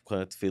 Shachas,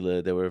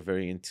 Tefillah. They were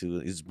very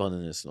into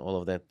Izbaninus and all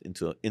of that,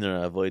 into inner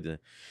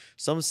avoidance.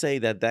 Some say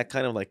that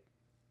kind of like,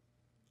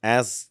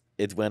 as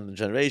it went in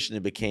generation,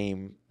 it became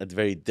a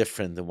very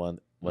different than what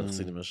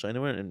Chassidim and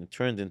Rishonim were, and it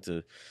turned into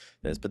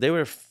this. But they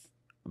were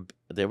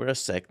a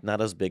sect,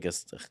 not as big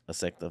as a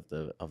sect of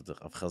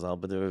Chazal,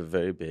 but they were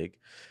very big,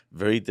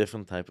 very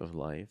different type of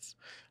life.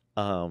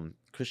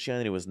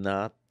 Christianity was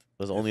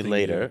only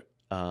later.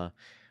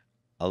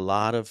 A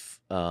lot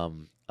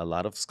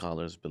of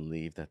scholars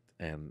believe that,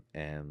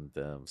 and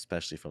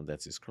especially from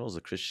Dead Sea Scrolls,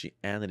 that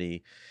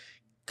Christianity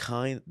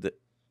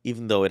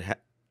even though it had,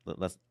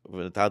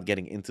 without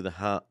getting into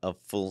a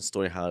full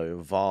story how it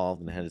evolved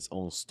and had its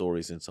own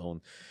stories, its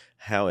own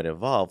how it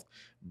evolved,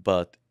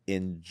 but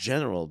in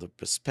general, the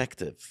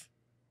perspective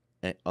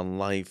on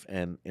life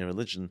and in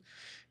religion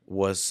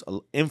was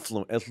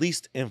at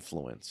least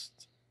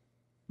influenced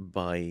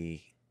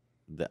by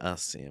the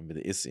Asim, by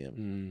the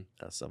Isim,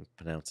 as some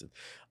pronounce it.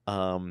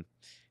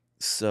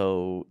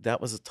 So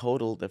that was a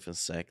total different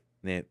sect.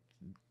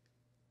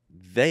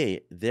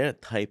 Their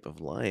type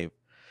of life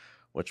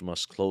was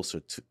much closer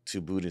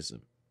to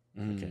Buddhism.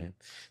 Okay,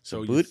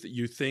 so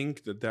you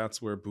think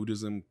that's where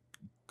Buddhism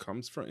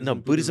comes from? No,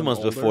 Buddhism was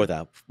older? before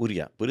that.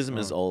 Buddhism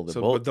is older.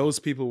 So, but those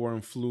people were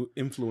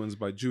influenced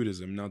by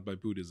Judaism, not by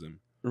Buddhism.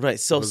 Right.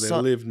 So because they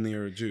lived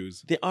near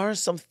Jews. There are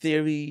some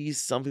theories.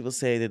 Some people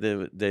say that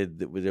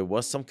there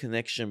was some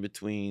connection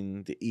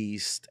between the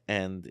East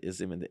and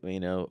Islam, and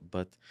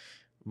but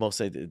most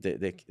say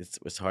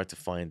it's hard to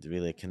find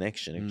really a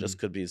connection. It just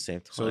could be the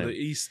same time. So the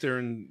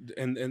Eastern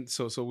and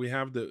so we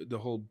have the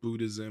whole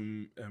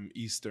Buddhism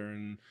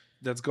Eastern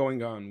that's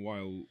going on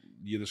while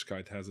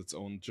Yiddishkeit has its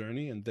own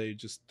journey, and they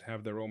just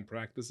have their own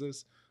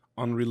practices,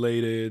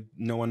 unrelated.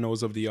 No one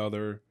knows of the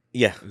other.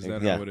 Yeah, is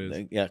that how it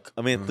is? Yeah,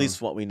 I mean, at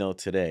least what we know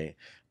today.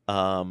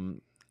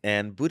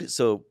 And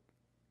Buddhism.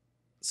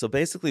 So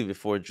basically,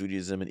 before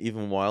Judaism and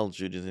even while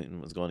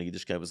Judaism was going on,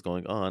 Yiddishkeit was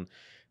going on,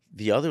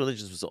 the other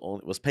religions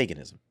was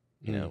paganism.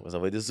 It was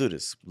Avodah Zarah,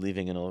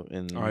 believing in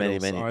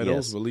idols, many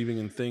idols, believing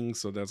in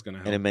things. So that's going to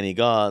help. And in many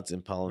gods,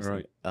 in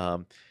politics.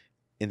 Right.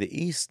 In the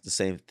East, the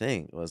same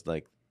thing was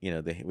like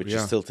which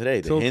is still today.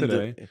 The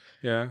Hindu,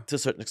 to a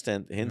certain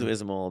extent,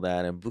 Hinduism, all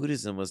that, and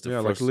Buddhism was the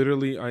first. Like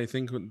literally, I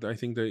think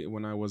they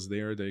when I was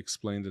there, they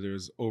explained that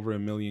there's over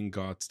 1 million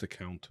gods to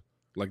count.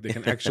 Like they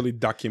can actually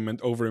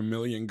document over 1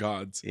 million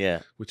gods.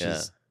 Which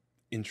is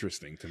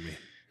interesting to me.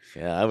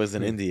 Yeah, I was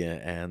in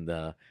India, and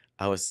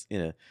I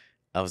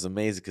was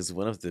amazed because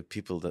one of the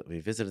people that we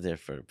visited there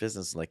for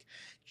business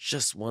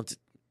just wanted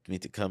me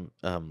to come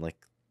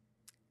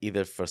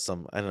either for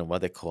some, I don't know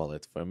what they call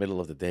it, for the middle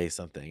of the day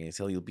something. And he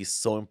said, you'll be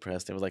so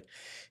impressed. And it was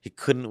he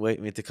couldn't wait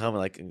me to come.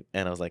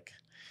 And I was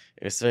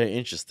it's very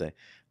interesting.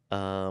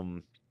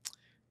 But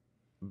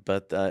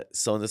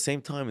so in the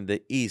same time in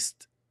the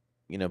East,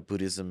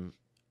 Buddhism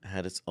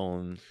had its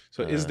own.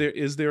 So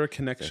is there a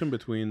connection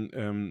between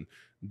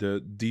the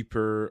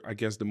deeper, I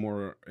guess, the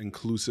more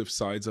inclusive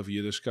sides of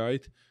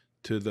Yiddishkeit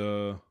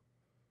to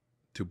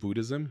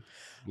Buddhism?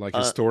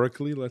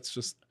 Historically, let's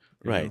just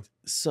right.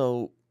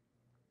 So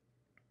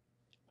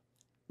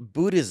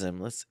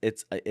Buddhism,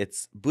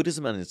 it's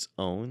Buddhism on its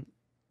own.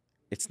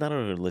 It's not a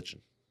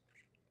religion,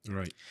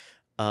 right?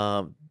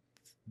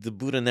 The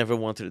Buddha never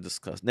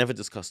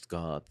discussed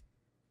God,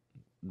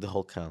 the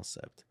whole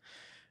concept.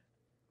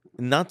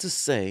 Not to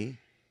say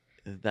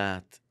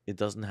that it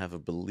doesn't have a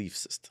belief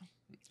system,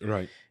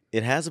 right?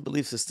 It has a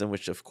belief system,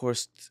 which, of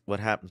course, what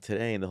happened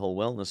today in the whole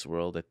wellness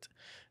world, that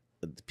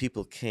the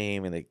people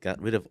came and they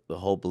got rid of the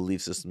whole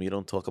belief system. You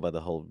don't talk about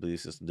the whole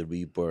belief system, the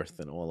rebirth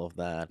and all of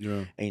that,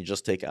 Yeah. and you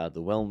just take out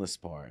the wellness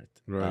part.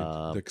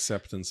 Right. The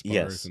acceptance part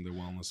Yes. and the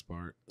wellness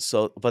part.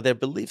 So, but their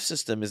belief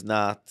system is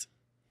not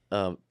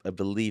a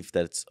belief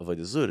that's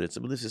avodah zarah. It's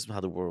a belief system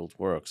how the world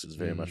works. It's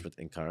very much with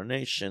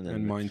incarnation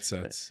And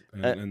mindsets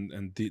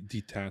and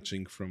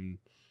detaching from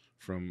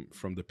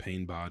the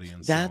pain body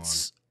and so on.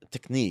 That's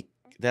technique.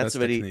 That's That's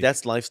already technique.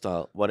 that's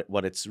lifestyle.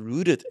 What it's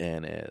rooted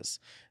in is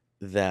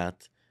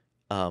that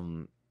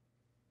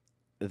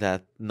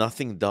that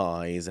nothing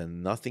dies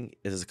and nothing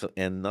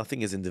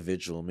is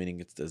individual,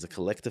 meaning there's a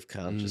collective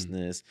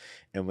consciousness,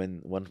 and when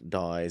one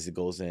dies, it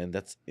goes in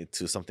that's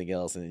to something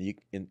else, and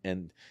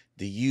and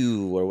the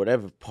you or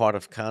whatever part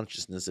of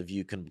consciousness of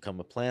you can become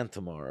a plant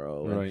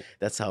tomorrow, and Right.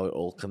 that's how it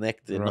all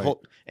connected. And the Right.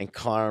 whole and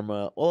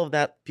karma, all of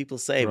that people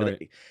say, but Right.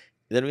 they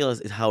then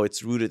realize how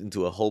it's rooted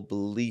into a whole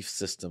belief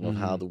system of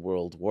how the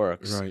world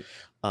works. Right.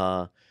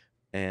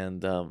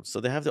 So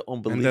they have their own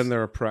And beliefs. then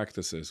there are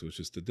practices, which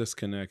is to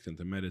disconnect and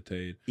to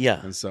meditate,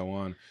 Yeah. and so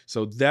on.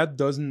 So that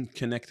doesn't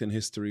connect in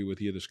history with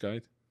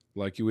Yiddishkeit.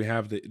 Like we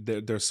have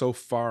they're so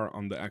far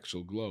on the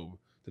actual globe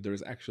that there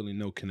is actually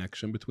no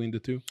connection between the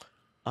two.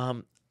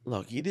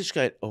 Look,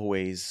 Yiddishkeit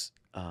always,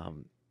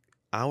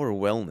 our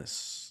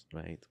wellness,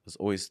 right, was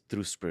always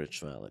through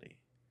spirituality.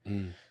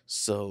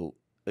 So,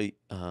 I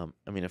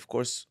mean, of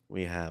course,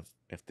 we have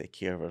to take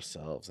care of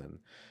ourselves and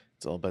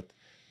it's all, but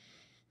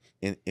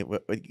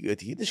what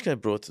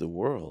Yiddishkeit brought to the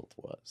world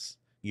was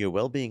your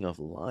well-being of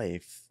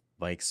life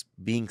by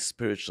being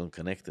spiritual and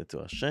connected to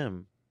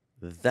Hashem.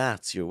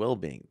 That's your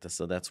well-being.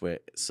 So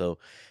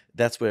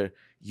that's where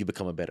you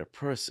become a better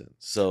person.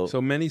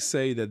 So many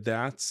say that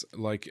that's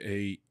like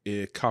a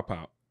cop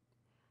out,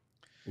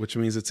 which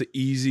means it's an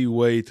easy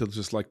way to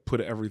just like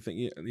put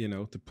everything,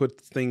 to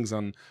put things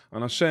on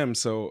Hashem.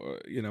 So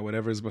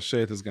whatever is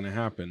bashet is going to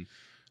happen.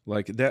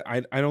 Like that,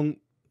 I don't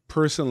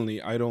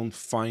personally, I don't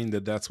find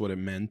that that's what it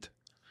meant.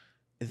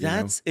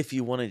 That's if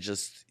you want to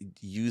just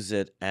use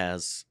it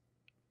as.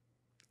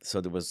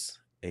 So there was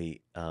a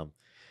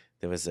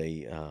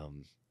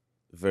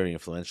very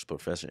influential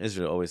professor in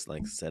Israel always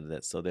said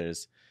that. So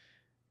there's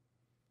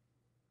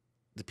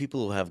the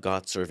people who have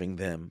God serving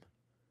them.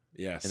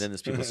 Yes. And then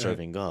there's people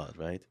serving God,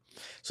 right?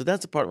 So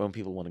that's the part when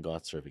people want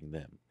God serving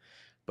them.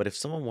 But if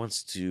someone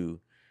wants to,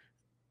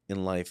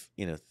 in life,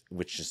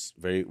 which is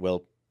very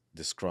well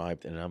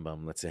described in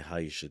Rambam, let's say how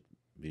you should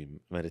be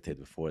meditate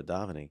before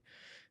davening,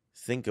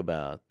 think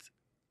about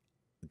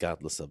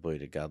godless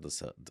avodah,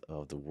 godless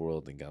of the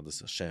world, and godless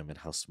Hashem, and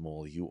how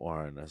small you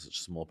are, and as a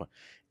small part,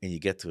 and you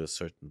get to a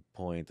certain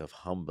point of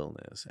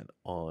humbleness and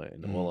awe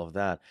and all of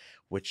that,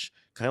 which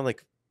kind of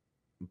like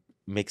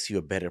makes you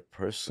a better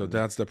person. So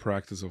that's the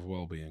practice of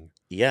well-being.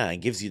 Yeah,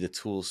 and gives you the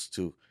tools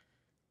to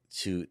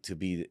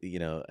be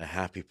a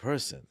happy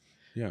person.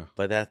 Yeah.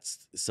 But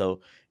that's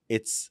so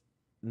it's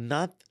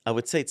not. I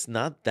would say it's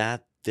not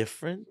that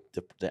different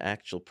the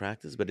actual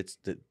practice, but it's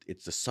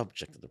the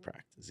subject of the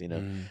practice.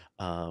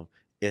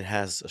 It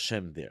has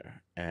Hashem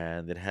there,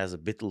 and it has a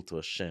bittul to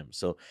Hashem.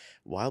 So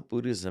while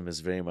Buddhism is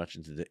very much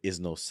into there is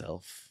no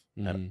self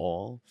at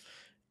all,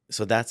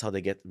 so that's how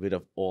they get rid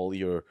of all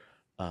your,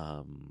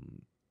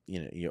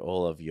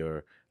 all of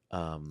your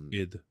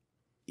id.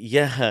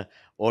 Yeah,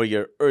 or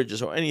your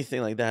urges or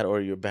anything like that, or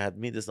your bad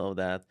midas and all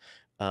that.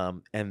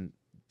 And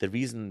the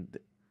reason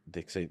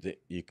they say that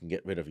you can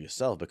get rid of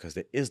yourself because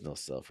there is no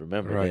self.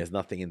 Remember, Right. there's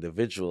nothing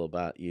individual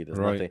about you. There's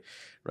Right. nothing,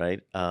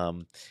 right?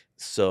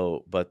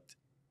 So, but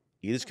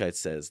Yiddishkeit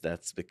says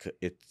that's because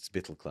it's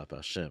bittul klap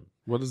Hashem.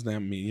 What does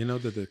that mean? You know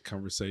that the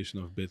conversation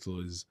of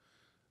bittul is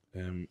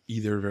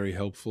either very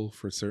helpful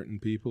for certain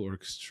people or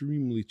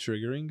extremely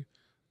triggering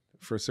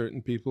for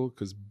certain people,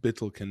 because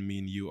bittul can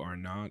mean you are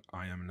not,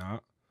 I am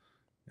not.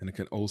 And it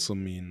can also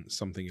mean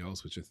something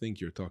else, which I think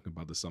you're talking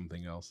about the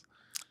something else.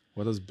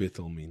 What does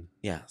bittul mean?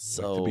 Yeah,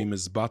 so like to be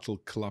misbattle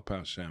klap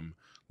Hashem.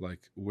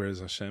 Like, where's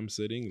Hashem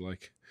sitting?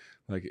 Like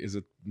is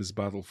it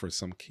misbattle for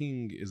some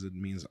king? Is it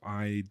means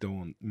I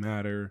don't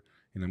matter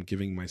and I'm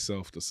giving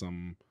myself to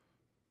some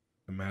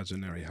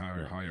imaginary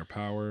higher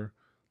power?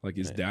 Like,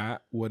 is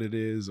that what it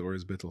is, or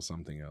is bittul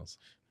something else?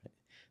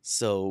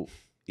 So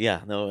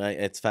yeah, no,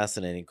 it's a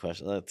fascinating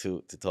question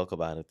to talk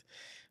about it.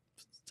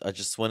 I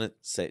just want to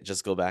say,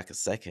 just go back a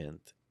second.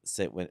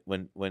 Say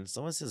when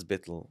someone says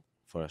bittul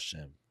for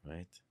Hashem,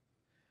 right?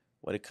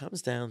 What it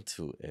comes down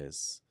to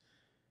is,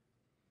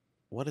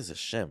 what is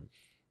Hashem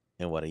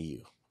and what are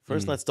you?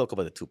 First, let's talk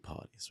about the two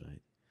parties,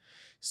 right?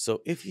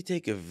 So if you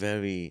take a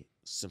very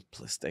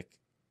simplistic,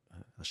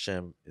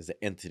 Hashem is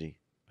the entity,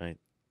 right?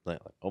 Like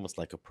almost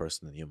like a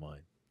person in your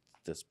mind.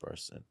 This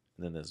person,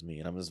 and then there's me,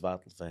 and I'm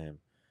misvatl for him.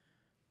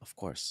 Of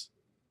course,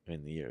 I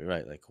mean, you're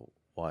right. Like,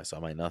 why? So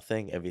am I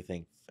nothing?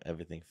 Everything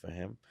for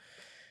him.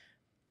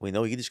 We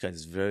know Yiddishkeit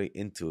is very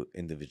into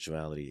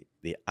individuality,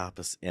 the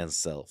opposite and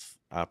self,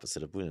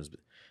 opposite of Buddhism.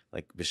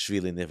 Like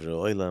b'shvili nivra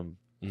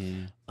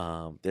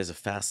olam. There's a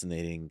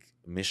fascinating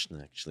mission.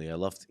 Actually, I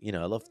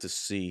love to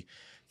see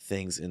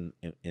things in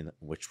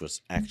which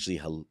was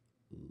actually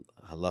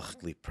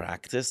halachically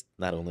practiced,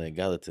 not only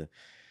Agalata.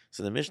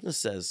 So the Mishnah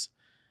says,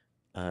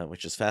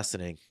 which is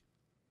fascinating.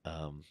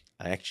 I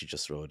actually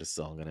just wrote a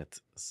song on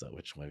it, so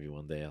which maybe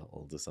one day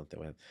I'll do something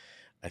with.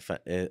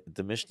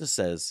 The Mishnah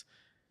says,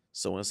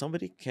 so when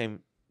somebody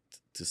came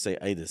to say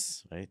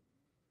Eidus, right,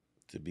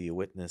 to be a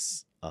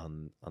witness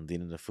on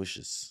Din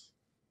Nefushes,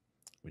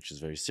 which is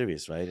very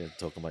serious, right, and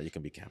talking about you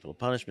can be capital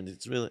punishment,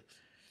 it's really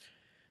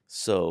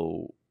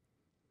so.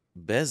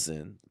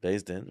 Bezdin,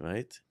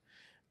 right,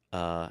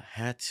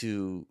 had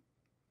to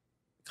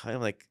kind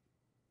of like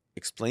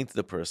explain to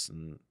the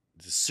person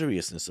the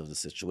seriousness of the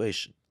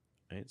situation,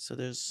 right? So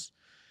there's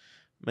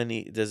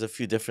a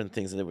few different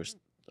things that they were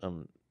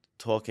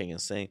talking and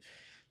saying.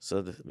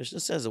 So the Mishnah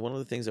says that one of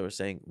the things they were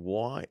saying,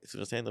 why, so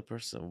they're saying to the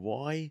person,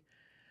 why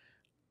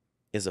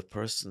is a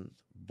person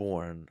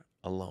born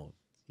alone?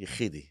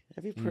 Yechidi.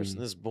 Every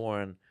person is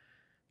born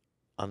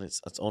on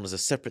its own as a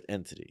separate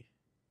entity.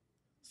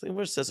 So the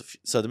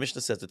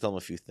Mishnah says to tell him a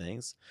few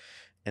things,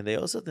 and they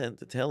also then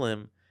to tell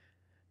him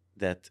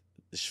that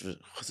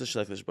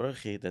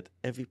that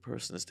every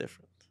person is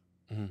different,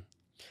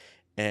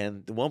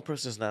 and the one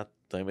person is not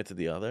daimit to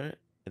the other.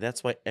 And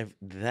that's why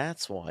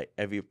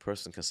every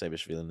person can say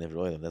b'shvil never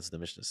oilam. That's what the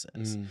Mishnah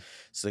says.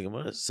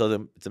 So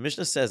the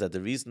Mishnah says that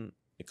the reason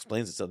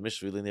explains itself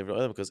b'shvil never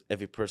oilam because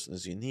every person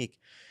is unique,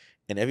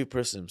 and every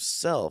person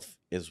himself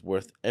is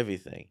worth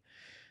everything.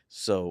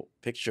 So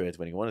picture it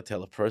when you want to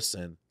tell a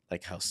person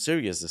like how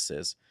serious this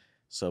is.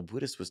 So a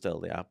Buddhist would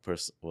tell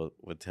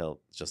would tell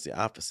just the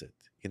opposite.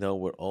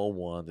 We're all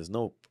one. There's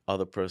no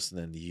other person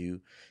than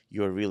you.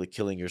 You are really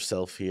killing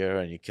yourself here,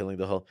 and you're killing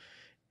the whole.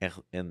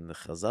 And the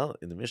Chazal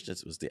in the Mishnah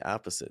it was the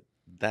opposite.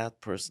 That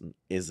person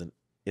is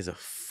a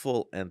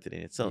full entity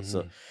in itself.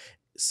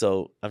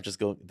 So I'm just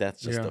going.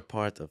 That's just a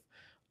part of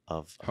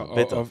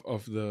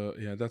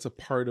bittul. That's a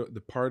part of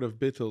the part of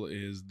bittul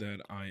is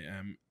that I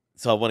am.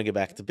 So I want to get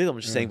back to bittul. I'm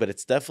just saying, but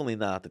it's definitely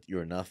not that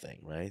you're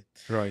nothing, right?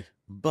 Right.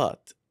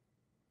 But.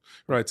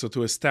 Right, so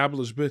to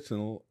establish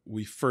bittul,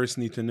 we first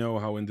need to know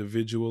how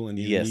individual and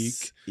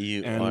unique,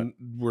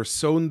 we're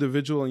so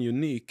individual and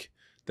unique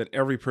that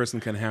every person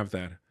can have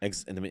that.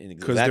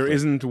 Because there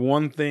isn't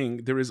one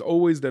thing, there is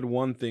always that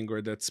one thing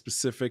or that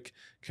specific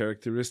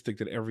characteristic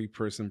that every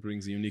person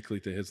brings uniquely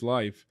to his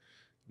life.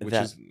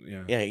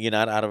 You're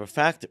not out of a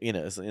factor,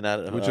 you're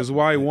not. Which is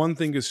why one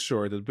thing is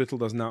sure that bittul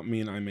does not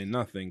mean I mean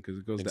nothing, because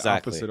it goes the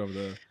opposite of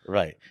the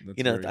right.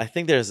 I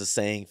think there's a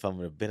saying from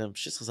Rabbinim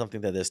Shis or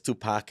something that there's two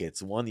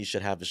pockets. One you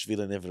should have a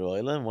shvila nevra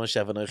oilam, one should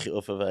have an oichi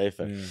ufa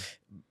va'efer.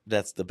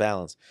 That's the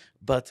balance.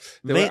 But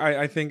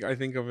I think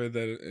of it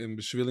that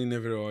shvili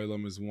nevra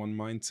oilam is one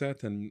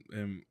mindset, and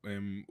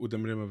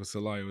udam rima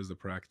v'salaya is the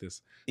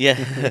practice.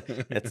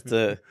 It's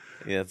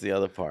the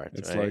other part.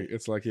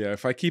 It's like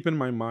if I keep in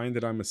my mind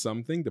that I'm a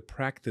something, the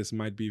practice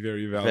might be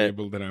very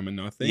valuable that I'm a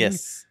nothing.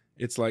 Yes.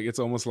 It's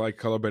almost like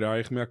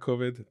kalaberayich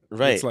me'akovid.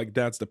 Right. It's like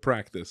that's the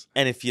practice.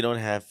 And if you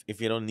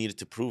don't need it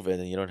to prove it,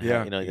 and you don't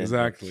have,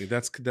 exactly.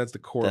 That's the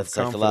core of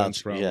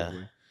confidence, probably. Yeah.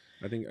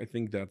 I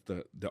think that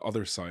the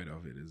other side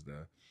of it is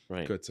the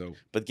right. Good. So,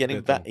 but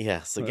getting back,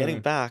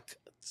 getting back.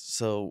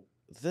 So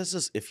this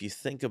is if you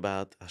think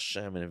about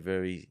Hashem in a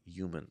very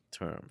human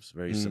terms,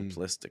 very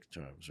simplistic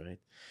terms, right?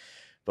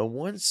 But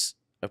once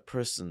a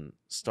person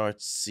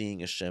starts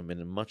seeing Hashem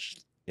in a much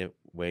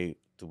way,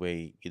 the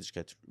way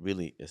Yiddishkeit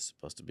really is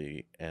supposed to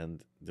be,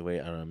 and the way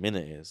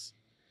Aramina is,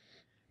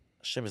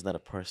 Hashem is not a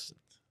person.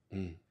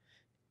 Hashem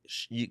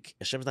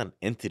is not an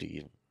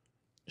entity.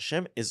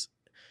 Hashem is.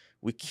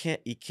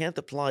 You can't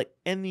apply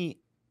any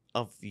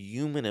of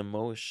human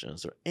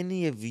emotions or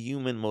any of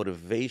human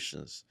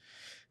motivations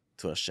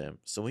to Hashem.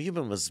 So when you've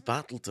been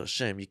mizbatel to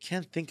Hashem, you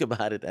can't think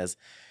about it as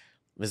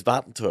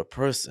mizbatel to a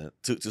person,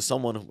 to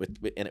someone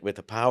with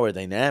the power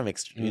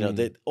dynamics.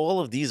 That all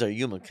of these are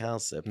human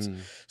concepts.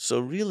 So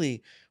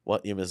really,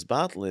 what your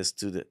mizbatel is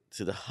to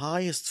the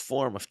highest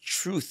form of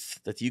truth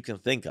that you can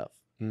think of.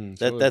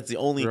 That's the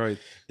only right.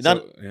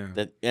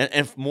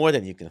 and more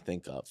than you can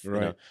think of.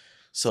 Right.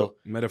 So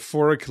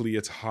metaphorically,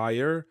 it's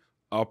higher,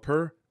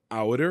 upper,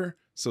 outer.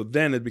 So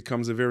then it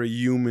becomes a very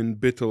human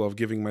bittul of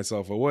giving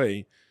myself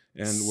away.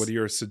 And what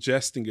you're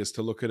suggesting is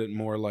to look at it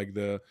more like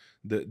the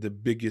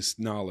biggest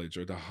knowledge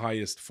or the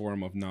highest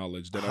form of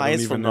knowledge. That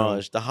highest form of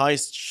knowledge, the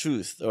highest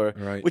truth, or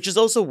which is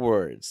also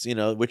words,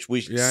 which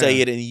we say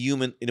it in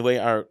the way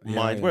our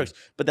mind works.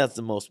 But that's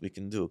the most we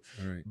can do.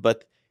 Right.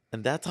 But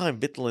in that time,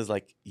 bittul is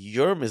like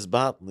you're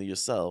mizbatel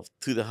yourself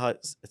to the high.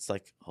 It's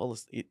like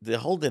the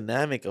whole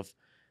dynamic of.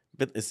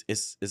 But is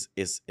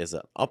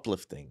an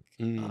uplifting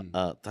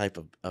type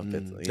of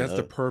bittul. That's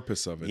the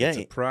purpose of it. It's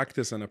a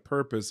practice and a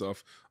purpose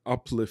of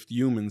uplift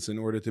humans in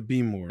order to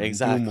be more, and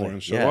do more,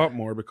 and show up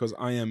more, because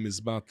I am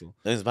mizbatel.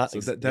 So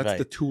that's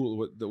the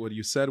tool. What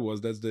you said was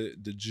that's the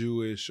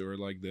Jewish or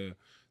like the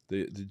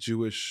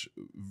Jewish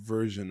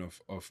version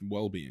of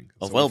well-being.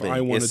 Of well-being. If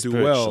I want to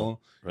do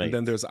well, and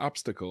then there's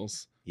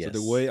obstacles. Yes. So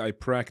the way I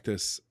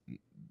practice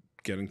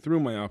getting through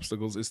my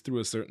obstacles is through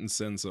a certain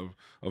sense of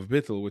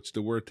bittul, which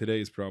the word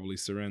today is probably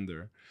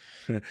surrender,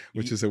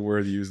 which is a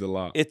word used a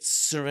lot. It's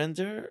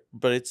surrender,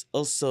 but it's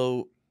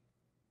also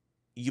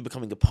you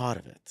becoming a part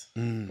of it,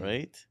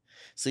 right?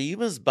 So you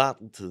must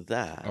battle to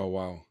that. Oh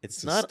wow,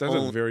 It's that's not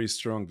only a very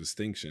strong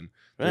distinction.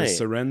 There's right.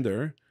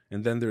 surrender,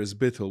 and then there's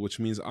bittul, which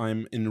means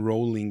I'm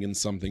enrolling in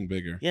something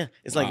bigger. Yeah,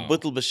 it's Wow. like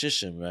butul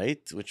b'shishim,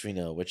 right? Which we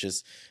know, which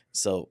is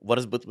so. What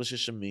does butul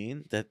b'shishim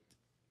mean? That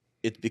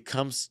it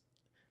becomes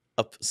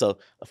up. So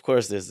of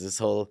course, there's this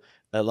whole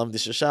lam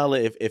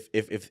dishishala. If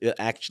it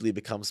actually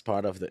becomes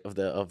part of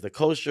the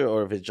kosher,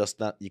 or if it's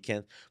just not, you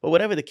can't. But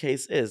whatever the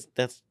case is,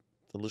 that's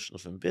the illusion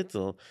of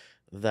bittul,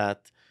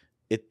 that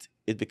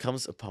it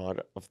becomes a part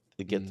of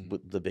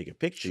the bigger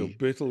picture. So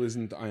bittul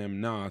isn't I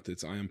am not;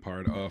 it's I am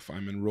part of.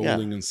 I'm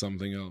enrolling in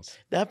something else.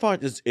 That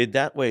part is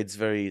that way. It's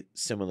very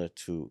similar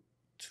to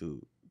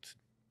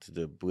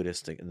the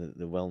Buddhistic and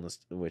the wellness,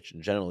 which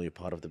in general you're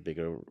part of the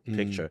bigger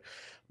picture.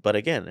 But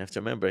again, you have to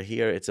remember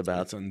here it's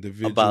about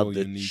the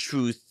unique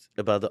truth,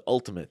 about the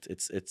ultimate.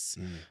 It's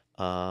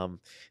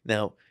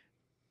now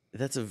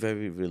that's a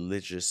very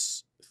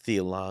religious,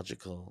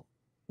 theological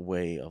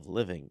way of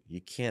living.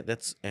 You can't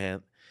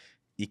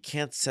you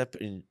can't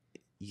separate in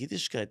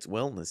Yiddishkeit's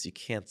wellness. You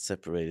can't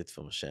separate it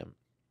from Hashem.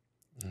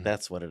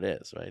 That's what it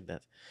is, right?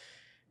 That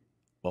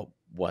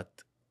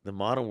what the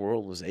modern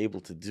world was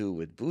able to do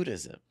with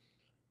Buddhism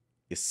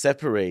is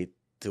separate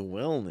the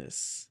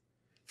wellness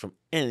from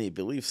any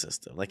belief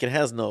system. Like it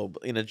has no,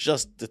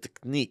 just the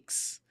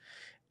techniques.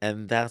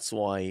 And that's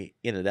why,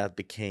 that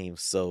became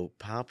so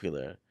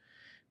popular,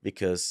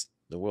 because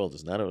the world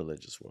is not a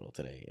religious world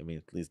today. I mean,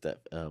 at least that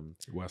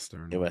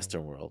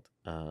Western world.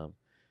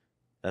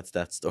 That's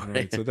that story.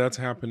 Right. So that's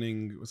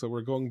happening. So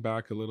we're going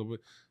back a little bit.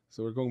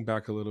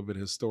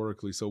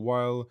 Historically. So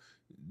while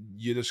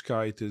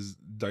Yiddishkeit is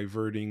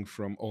diverting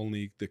from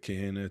only the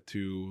Kehena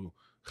to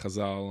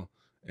Chazal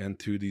and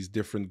to these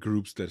different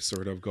groups that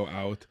sort of go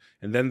out,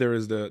 and then there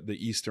is the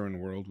Eastern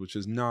world, which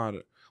is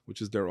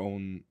their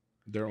own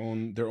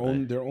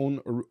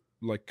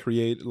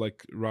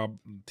like Rob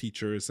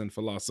teachers and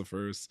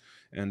philosophers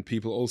and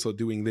people also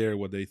doing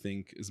what they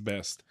think is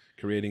best,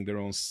 creating their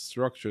own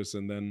structures,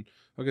 and then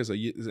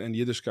and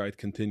Yiddishkeit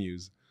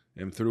continues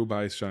and through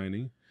Bais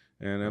Shiny,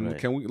 and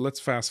let's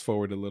fast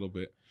forward a little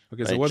bit.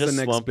 Okay, so what's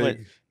the next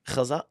big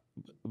Chazal?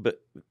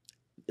 But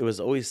it was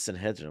always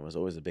Sanhedrin was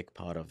always a big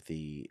part of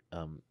the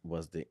Torah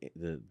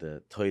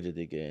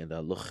and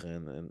the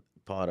Luchen and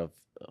part of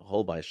the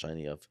whole Bais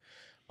Shiny of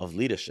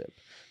leadership.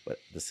 But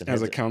the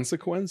Sanhedrin, as a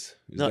consequence,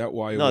 that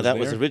why?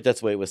 That's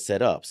the way it was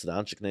set up. So the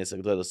Anshe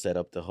Knesset Gedolah set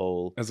up the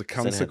whole as a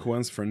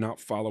consequence for not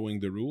following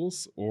the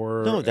rules,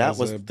 or no, that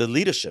was the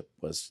leadership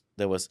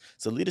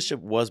leadership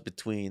was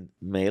between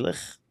Melech,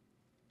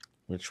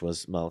 which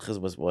was Malchus,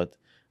 was what,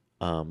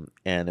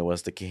 and it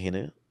was the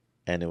Kehina,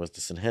 and it was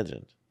the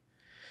Sanhedrin.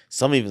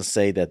 Some even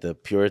say that the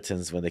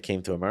Puritans, when they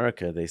came to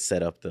America, they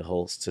set up the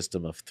whole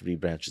system of 3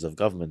 branches of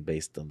government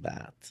based on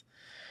that,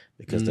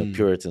 because the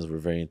Puritans were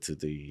very into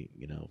the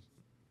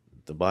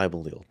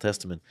Bible, the Old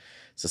Testament.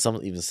 So some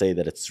even say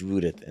that it's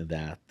rooted in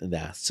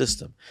that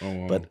system. Oh,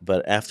 wow.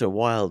 But after a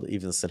while,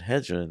 even the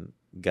Sanhedrin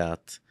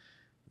got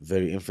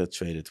very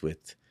infiltrated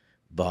with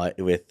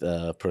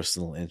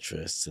personal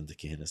interests in the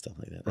Kehina, stuff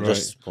like that.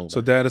 Right.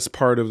 So that is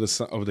part of the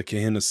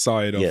Kehina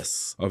side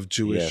of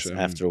Jewish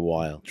after a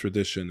while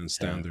tradition and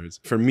standards.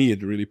 For me,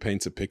 it really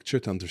paints a picture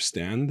to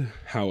understand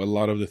how a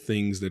lot of the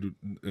things that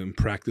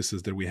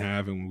practices that we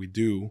have and we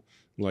do,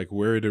 like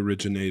where it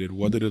originated,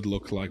 what did it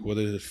look like, what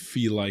did it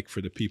feel like for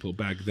the people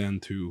back then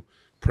to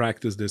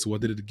practice this,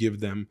 what did it give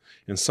them,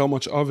 and so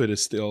much of it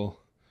is still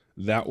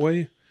that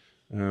way.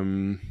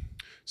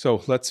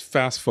 So let's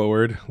fast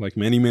forward like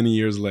many, many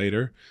years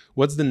later.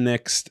 What's the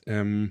next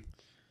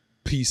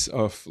piece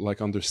of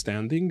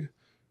understanding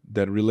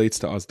that relates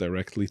to us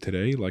directly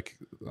today? Like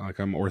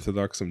I'm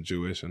Orthodox, I'm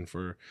Jewish, and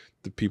for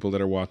the people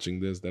that are watching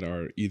this that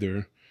are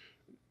either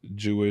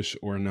Jewish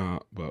or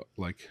not, but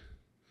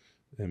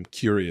I'm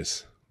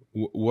curious,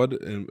 what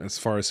as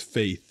far as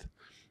faith,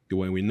 the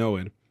way we know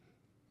it,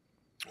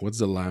 what's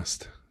the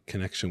last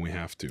connection we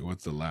have to?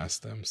 What's the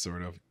last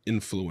sort of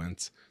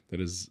influence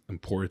that is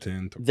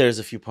important? There's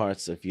a few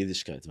parts of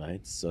Yiddishkeit,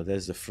 right? So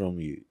there's the From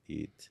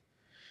Yid,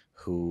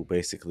 who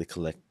basically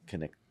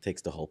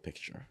takes the whole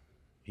picture.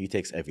 He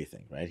takes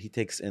everything, right? He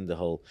takes in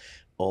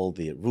all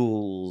the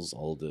rules,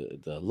 all the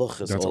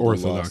luchas. That's all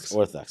Orthodox. The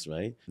Orthodox,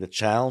 right? The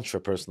challenge for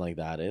a person like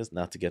that is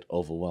not to get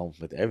overwhelmed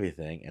with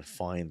everything and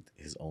find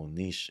his own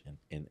niche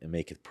and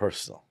make it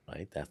personal,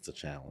 right? That's the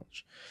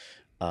challenge.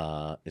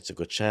 It's a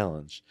good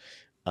challenge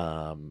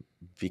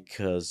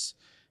because,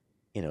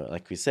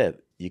 like we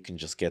said, you can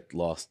just get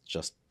lost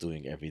just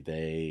doing every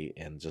day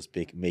and just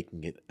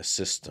making it a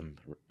system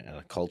and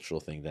a cultural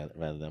thing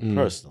rather than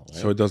personal.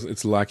 Right? So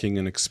it's lacking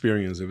an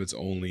experience if it's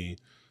only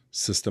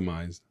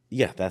systemized.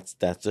 Yeah, that's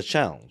a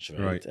challenge,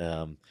 right?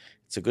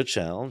 It's a good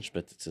challenge,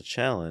 but it's a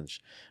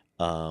challenge.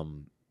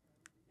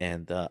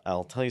 And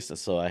I'll tell you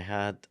so I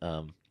had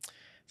so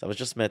I was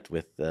just met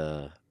with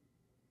a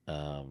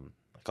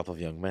couple of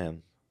young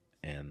men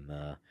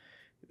the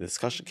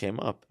discussion came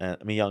up, and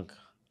I mean, young,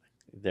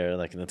 they're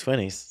like in the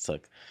 20s. It's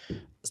like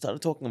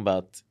started talking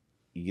about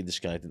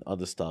Yiddishkeit and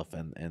other stuff,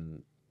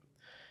 and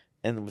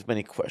with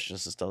many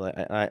questions and stuff.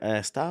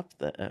 I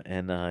stopped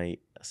and I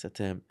said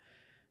to him,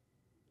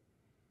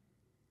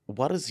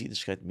 "What does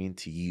Yiddishkeit mean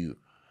to you?"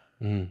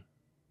 Mm.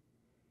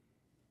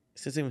 He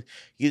said to me,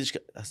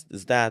 "Yiddishkeit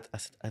is that." I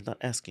said, "I'm not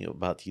asking you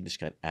about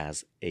Yiddishkeit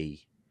as a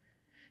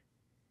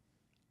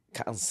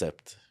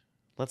concept.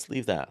 Let's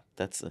leave that.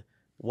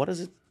 What does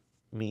it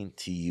mean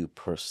to you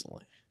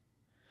personally?"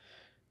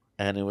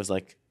 And it was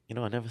like, I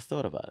never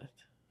thought about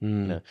it.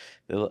 Mm.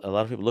 A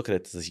lot of people look at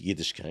it as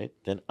Yiddishkeit.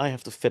 Then I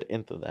have to fit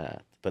into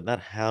that, but not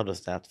how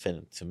does that fit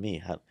into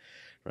me?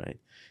 Right?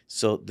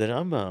 So the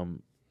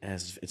Rambam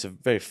it's a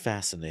very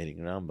fascinating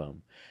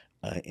Rambam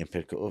in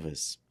Pirkei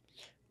Avos,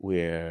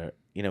 where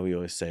we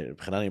always say that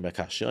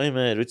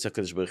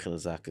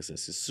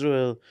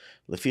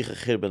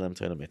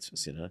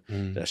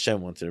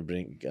Hashem wanted to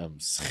bring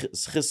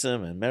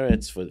schisim and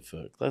merits for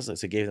class, so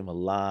he gave them a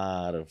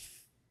lot of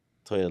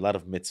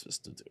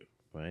mitzvahs to do,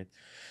 right?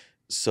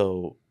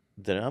 So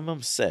the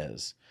Rambam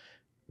says,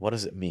 what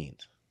does it mean?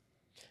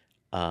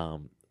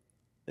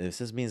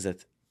 It means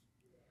that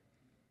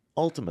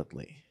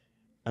ultimately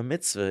a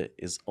mitzvah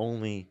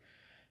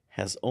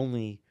has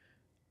only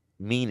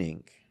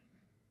meaning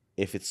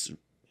if it's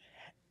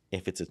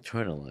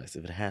eternalized,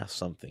 if it has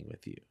something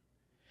with you,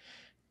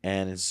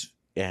 and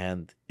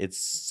it's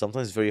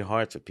sometimes very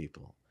hard for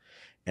people,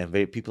 and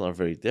people are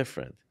very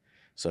different.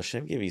 So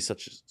Hashem gave you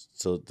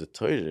so the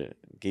Torah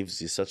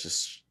gives you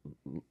such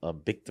a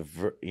big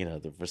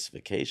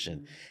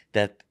diversification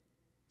that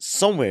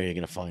somewhere you're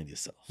gonna find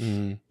yourself.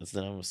 That's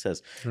the Rambam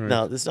says. Right.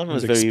 Now this Rambam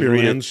is the very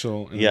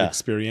experiential, rooted, the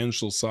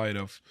experiential side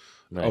of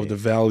the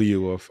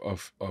value of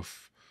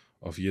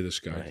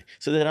Yiddishkeit. Right.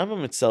 So the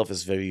Rambam itself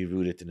is very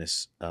rooted in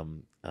this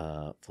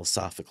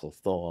philosophical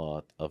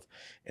thought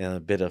and a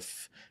bit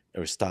of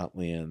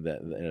Aristotelian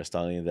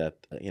that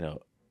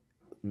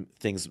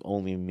things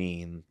only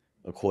mean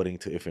according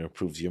to if it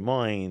improves your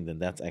mind,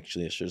 and that's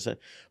actually a sure sign.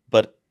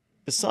 But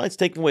besides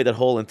taking away that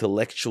whole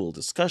intellectual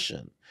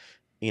discussion,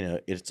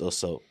 it's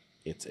also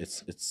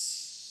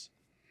it's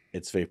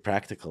very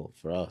practical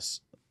for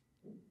us,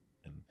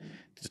 and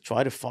to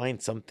try to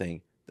find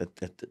something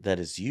that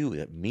is you,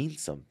 that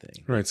means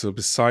something. Right. So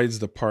besides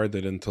the part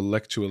that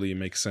intellectually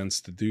makes sense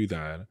to do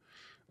that,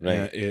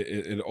 right,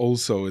 it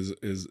also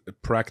is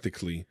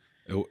practically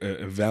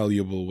a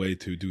valuable way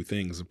to do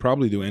things.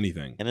 Probably do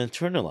anything and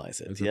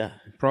internalize it.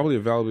 Probably a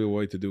valuable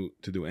way to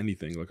do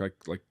anything. Like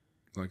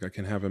I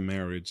can have a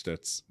marriage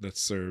that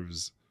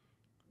serves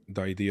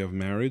the idea of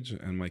marriage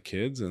and my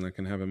kids, and I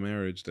can have a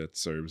marriage that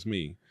serves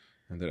me,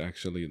 and that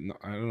actually,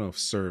 I don't know if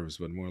serves,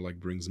 but more like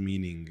brings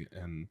meaning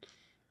and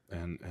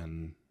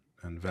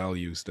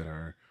values that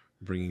are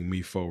bringing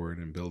me forward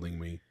and building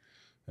me.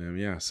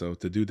 So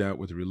to do that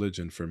with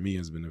religion for me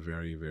has been a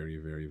very, very,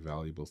 very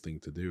valuable thing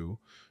to do.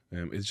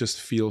 It just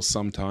feels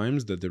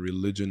sometimes that the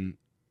religion,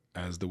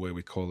 as the way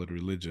we call it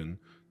religion,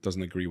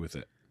 doesn't agree with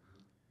it.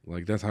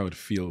 Like that's how it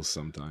feels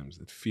sometimes.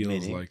 It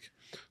feels like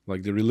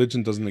the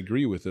religion doesn't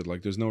agree with it.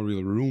 Like there's no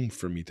real room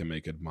for me to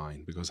make it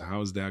mine, because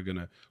how is that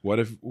gonna? What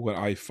if what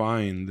I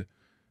find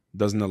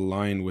doesn't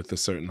align with a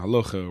certain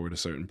halacha or with a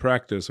certain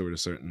practice or with a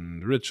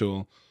certain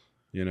ritual?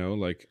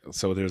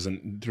 So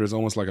there's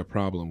almost like a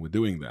problem with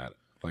doing that.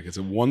 Like it's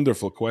a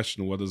wonderful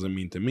question. What does it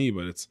mean to me?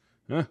 But it's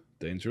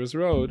dangerous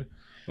road.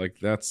 Like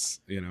that's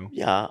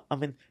Yeah, I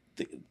mean,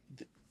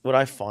 what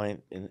I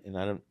find, and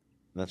I'm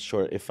not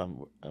sure if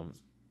I'm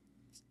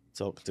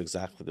talking to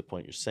exactly the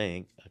point you're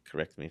saying.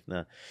 Correct me if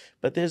not.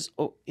 But there's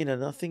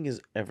nothing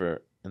is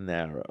ever a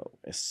narrow,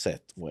 a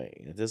set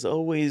way. There's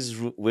always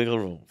wiggle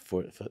room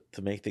for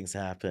to make things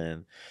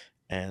happen,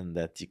 and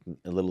that you can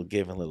a little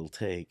give and a little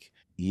take.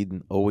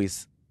 Eden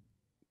always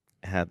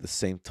had the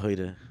same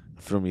Torah,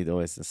 from Eden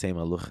always the same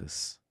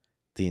haluchas.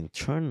 The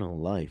internal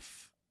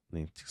life,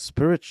 the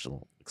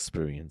spiritual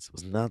experience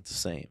was not the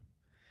same.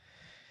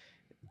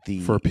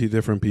 For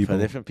different people,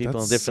 in different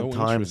times,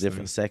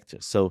 different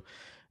sectors. So,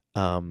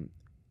 and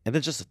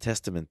it's just a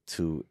testament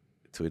to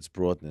its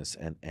broadness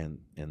and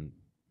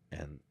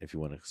if you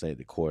want to say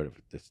the core of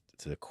it,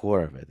 to the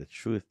core of it, the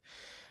truth.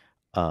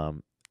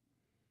 So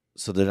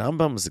the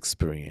Rambam's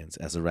experience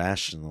as a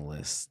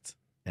rationalist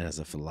and as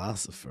a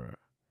philosopher,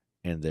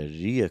 and the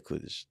Riyah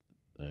Kudish,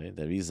 right,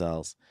 the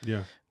Rizal's,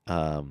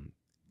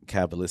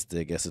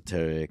 Kabbalistic,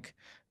 esoteric,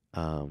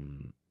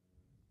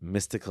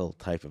 mystical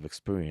type of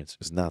experience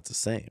is not the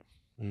same.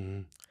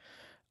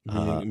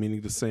 Mm-hmm.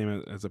 Meaning the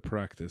same as a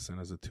practice and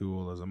as a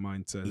tool, as a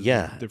mindset.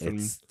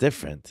 It's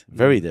different,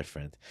 very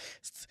different.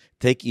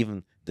 Take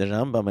even the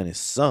Rambam and his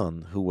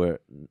son, who were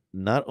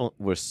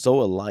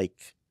so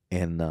alike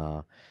in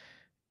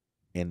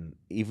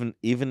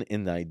even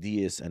in the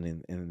ideas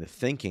and in the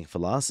thinking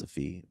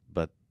philosophy,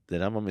 but the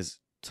Rambam is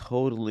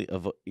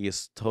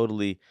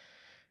totally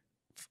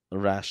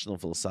rational,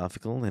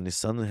 philosophical, and his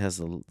son has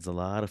a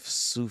lot of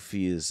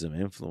Sufism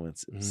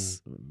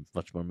influences,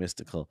 much more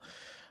mystical.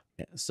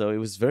 So it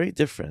was very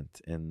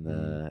different, And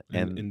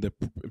and in the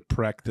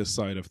practice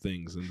side of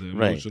things and the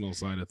right. emotional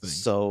side of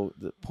things. So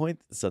the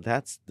point, so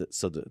that's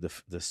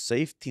the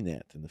safety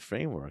net and the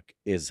framework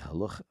is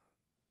halacha.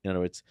 In other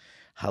words,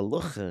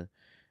 halacha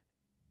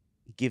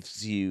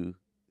gives you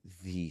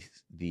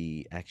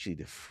the actually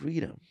the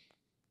freedom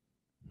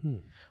Hmm.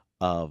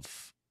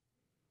 of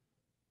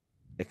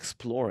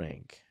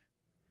exploring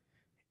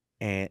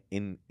and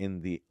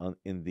in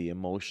the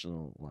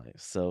emotional life.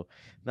 So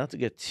not to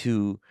get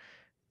too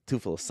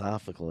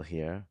philosophical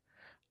here,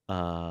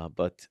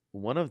 but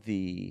one of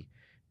the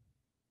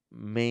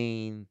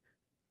main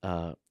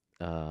uh,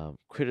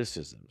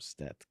 criticisms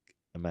that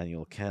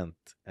Immanuel Kant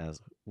as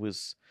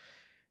was,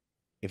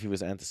 if he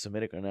was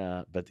anti-Semitic or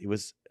not, but it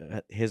was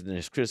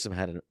his criticism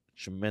had a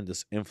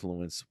tremendous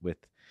influence with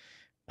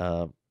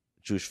uh,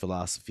 Jewish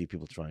philosophy,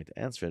 people trying to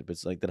answer it. But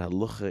it's like that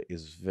halacha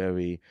is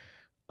very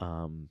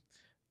um,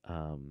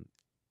 um,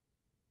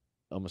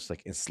 almost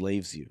like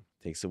enslaves you,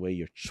 takes away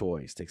your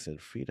choice, takes away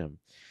freedom,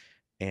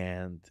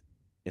 and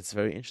it's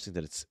very interesting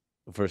that it's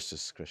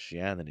versus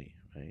Christianity,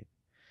 right?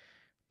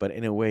 But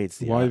in a way,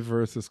 it's Why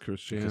versus because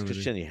Christianity?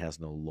 Christianity has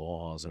no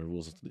laws and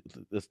rules.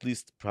 At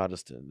least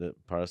the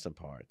Protestant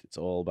part, it's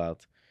all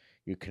about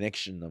your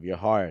connection of your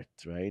heart,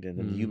 right? And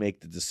then you Mm. make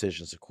the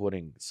decisions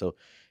according. So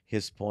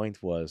his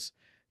point was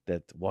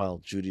that while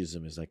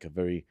Judaism is like a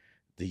very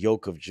the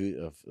yoke of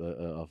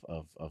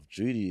of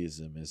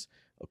Judaism is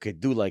okay,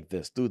 do like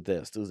this, do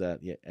that,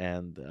 yeah,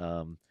 and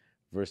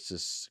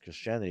versus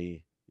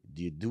Christianity,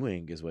 the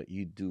doing is what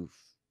you do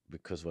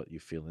because what you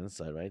feel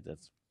inside, right?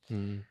 That's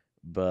Mm.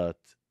 but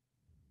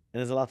and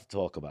there's a lot to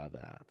talk about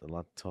that, a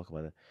lot to talk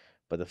about it.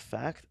 But the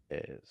fact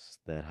is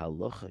that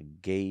halacha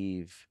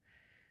gave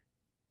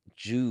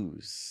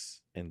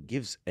Jews and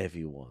gives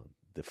everyone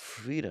the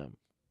freedom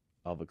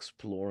of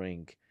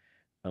exploring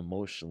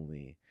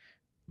emotionally,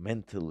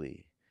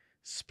 mentally,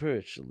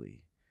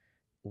 spiritually,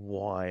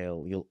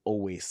 while you'll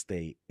always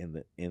stay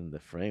in the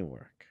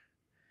framework.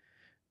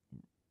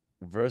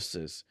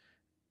 Versus,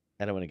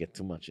 I don't want to get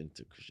too much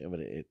into Christian, but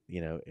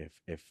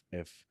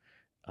if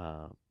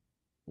uh,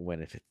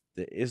 when if it,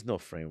 there is no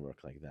framework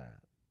like that,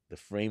 the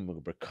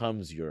framework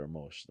becomes your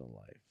emotional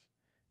life,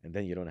 and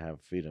then you don't have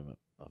freedom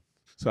of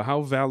So,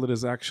 how valid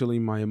is actually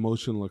my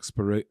emotional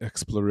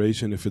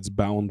exploration if it's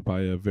bound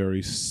by a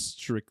very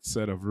strict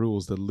set of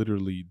rules that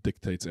literally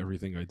dictates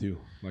everything I do,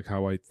 like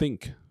how I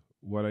think,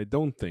 what I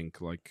don't think,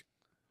 like,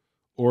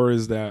 or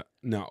is that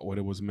not what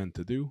it was meant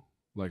to do?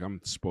 Like I'm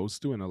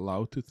supposed to and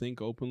allowed to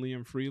think openly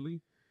and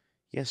freely.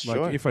 yes, Like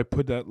sure. if I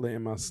put that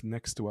le'emas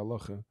next to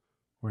halacha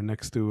or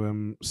next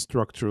to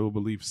structural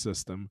belief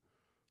system,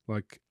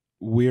 like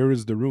where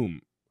is the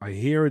room? I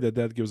hear that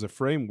that gives a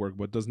framework,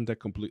 but doesn't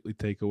that completely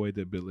take away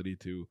the ability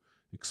to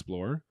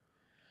explore?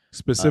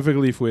 Uh,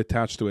 Specifically, if we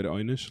attach to it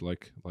einish,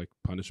 like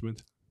punishment.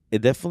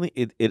 it definitely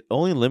it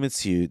only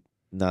limits you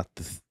not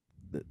to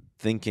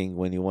thinking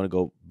when you want to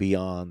go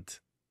beyond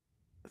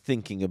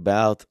thinking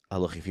about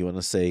halach. If you want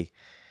to say,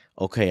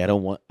 okay, I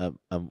don't want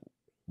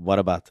what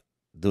about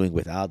doing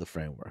without the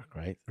framework,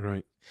 right?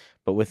 Right.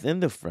 But within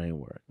the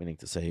framework, meaning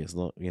to say, as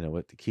long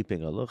with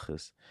keeping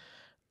halachas,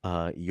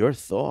 your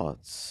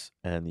thoughts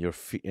and your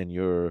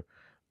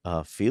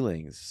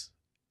feelings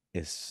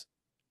is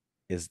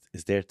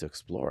is there to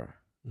explore.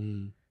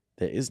 Mm.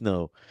 There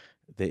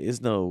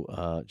is no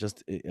just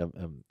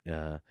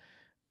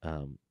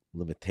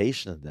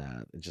limitation in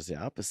that. It's just the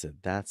opposite.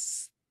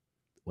 That's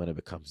when it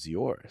becomes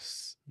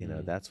yours.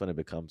 Mm. That's when it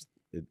becomes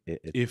it.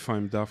 If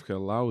I'm dafka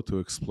allowed to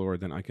explore,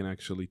 then I can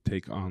actually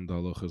take on the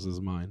halachas as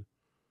mine,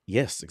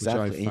 Yes, which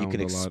I exactly, and you can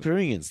found a lot.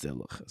 experience the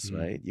luchas, Mm.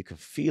 right? You can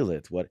feel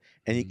it. Mm.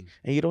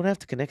 And you don't have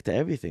to connect to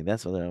everything.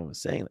 That's what I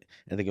was saying.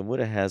 And the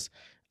Gemara has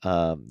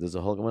there's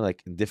a whole Gemara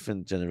like in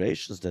different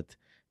generations that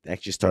they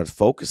actually start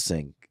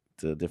focusing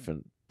to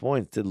different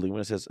points. The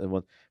Gemara says, "And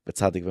what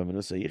b'tzadik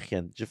v'menusa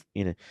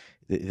yichyan,"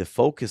 the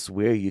focus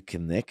where you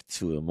connect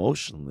to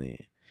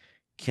emotionally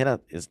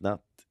cannot is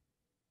not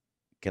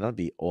cannot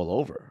be all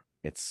over.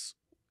 It's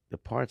the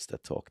parts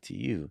that talk to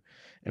you,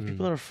 and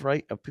people Mm. are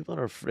afraid. People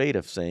are afraid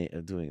of saying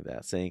of doing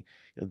that, saying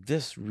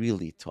this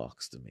really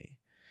talks to me.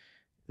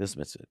 This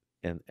mitzvah,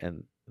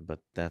 but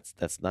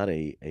that's not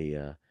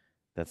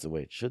that's the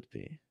way it should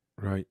be.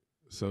 Right.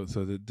 So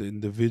the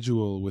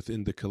individual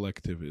within the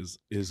collective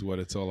is what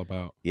it's all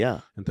about,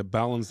 Yeah. and to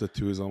balance the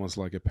two is almost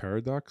like a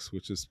paradox,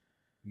 which is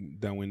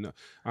that when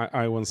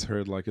I once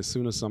heard like as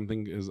soon as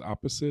something is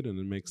opposite and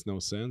it makes no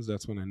sense,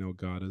 that's when I know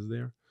God is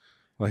there.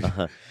 Like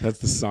Uh-huh. that's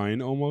the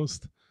sign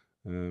almost.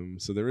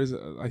 So there is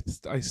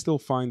I still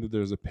find that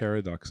there's a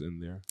paradox in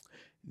there,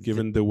 The,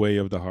 given the way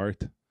of the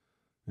heart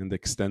and the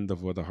extent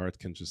of what the heart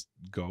can just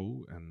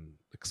go and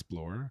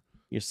explore.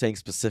 you're saying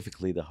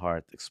specifically the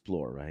heart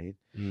explore, right?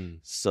 Mm.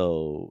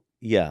 So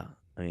yeah,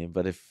 I mean,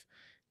 but if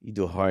you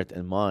do heart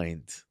and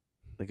mind,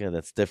 again,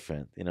 that's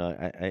different.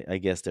 I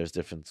guess there's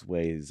different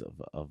ways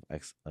of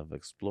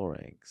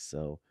exploring. So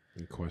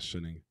And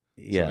questioning.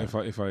 So yeah,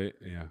 if I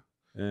yeah.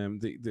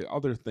 The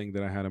other thing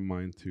that I had in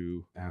mind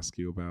to ask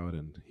you about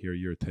and hear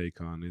your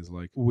take on is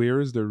like, where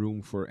is there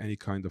room for any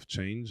kind of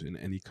change in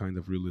any kind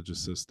of religious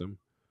system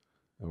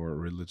or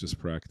religious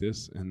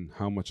practice, and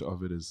how much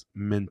of it is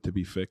meant to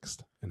be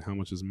fixed and how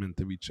much is meant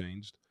to be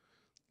changed?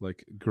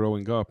 Like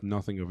growing up,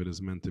 nothing of it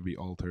is meant to be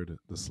altered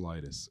the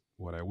slightest.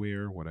 What I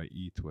wear, what I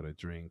eat, what I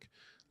drink,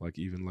 like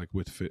even like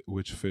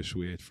which fish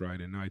we ate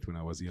Friday night when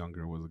I was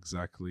younger was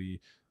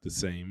exactly the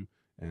same,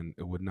 and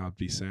it would not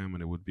be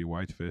salmon, it would be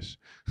whitefish.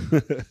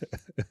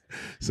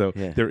 So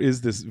Yeah. there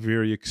is this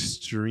very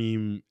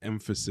extreme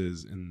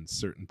emphasis in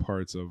certain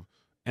parts of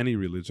any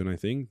religion, I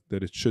think,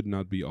 that it should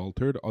not be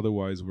altered.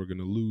 Otherwise, we're going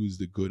to lose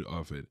the good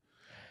of it.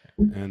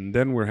 And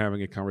then we're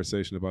having a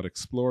conversation about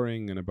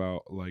exploring and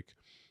about like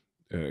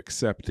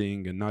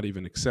accepting and not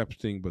even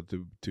accepting, but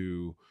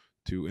to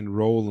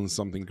enroll in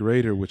something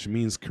greater, which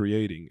means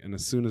creating. And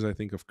as soon as I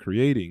think of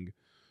creating,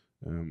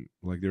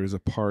 like there is a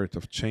part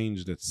of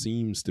change that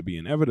seems to be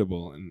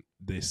inevitable, and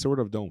they sort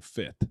of don't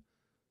fit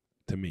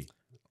to me.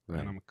 Right.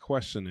 And my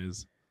question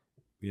is,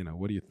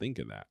 what do you think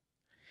of that?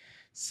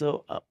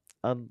 So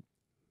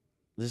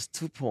there's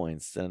 2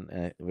 points,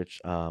 and which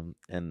and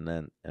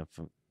then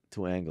from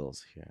 2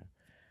 angles here.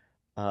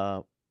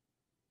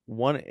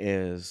 One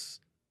is,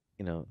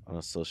 on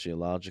a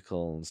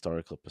sociological and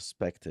historical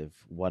perspective,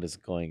 what is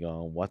going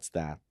on? What's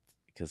that?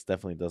 Because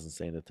definitely doesn't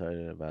say in the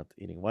Torah about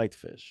eating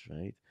whitefish,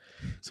 right?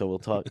 So we'll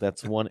talk.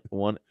 That's one.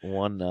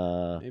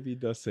 Maybe it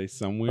does say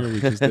somewhere. We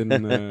just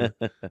didn't.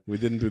 We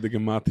didn't do the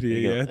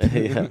gematria Yeah,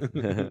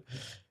 yet.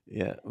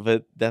 yeah.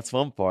 But that's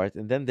one part,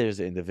 and then there's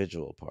the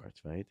individual part,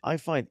 right? I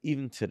find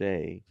even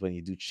today, when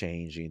you do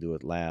change, and you do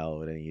it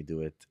loud, and you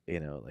do it,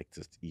 like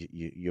just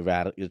you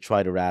rattle, you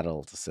try to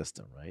rattle the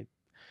system, right?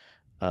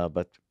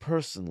 But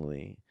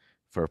personally,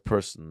 for a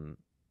person,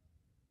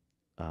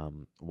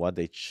 what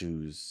they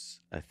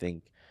choose, I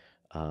think,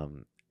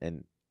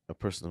 and a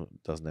person who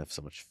doesn't have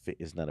so much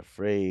is not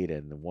afraid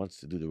and wants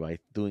to do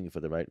doing it for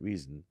the right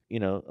reason.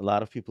 A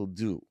lot of people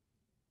do,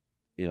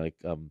 like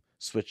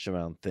switch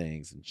around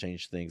things and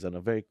change things in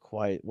a very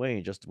quiet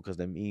way, just because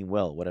they mean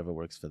well, whatever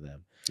works for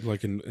them.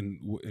 Like in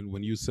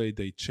when you say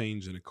they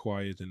change in a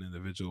quiet and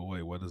individual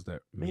way, what does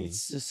that I mean, mean?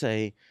 it's to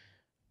say,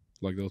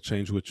 Like they'll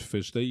change which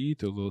fish they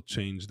eat, or they'll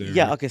change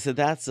yeah, their. okay, so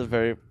that's a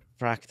very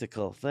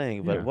practical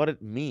thing, but Yeah. what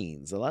it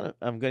means,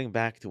 I'm getting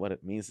back to what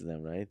it means to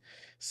them, right?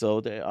 So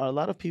there are a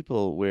lot of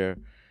people where,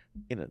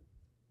 you know,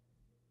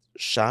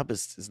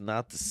 Shabbos is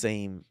not the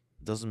same,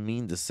 doesn't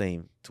mean the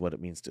same to what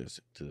it means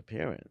to the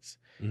parents.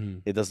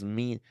 Mhm. It doesn't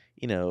mean,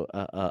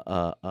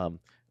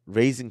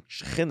 raising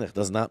chinuch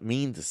does not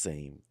mean the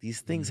same.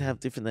 These things Mhm. have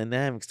different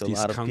dynamics to a These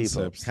lot of people.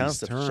 concepts, these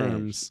Concepts change.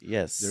 terms,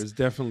 Yes. there's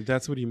definitely,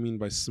 that's what you mean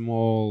by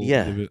small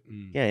Yeah.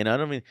 individual. Yeah. I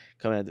don't mean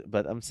come at,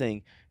 but I'm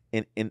saying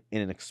in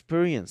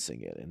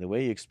experiencing it, in the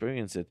way you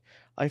experience it,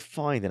 I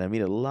find that I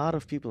meet a lot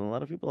of people, and a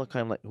lot of people are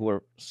kind of like who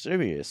are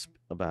serious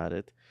about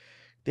it.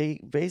 They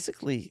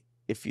basically,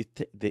 if you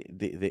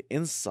the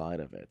inside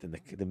of it and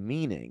the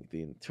meaning,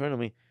 the internal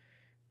meaning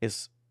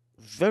is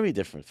very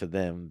different for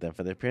them than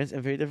for their parents,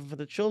 and very different for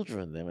the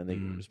children them, and they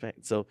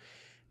respect. So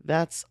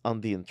that's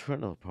on the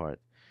internal part.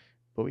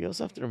 But we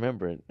also have to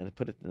remember and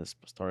put it in this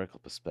historical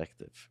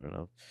perspective.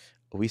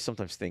 We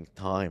sometimes think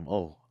time,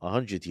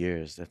 100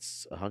 years,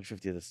 that's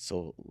 150, that's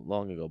so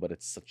long ago, but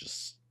it's such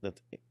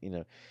that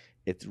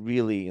it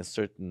really in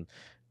certain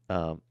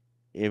um,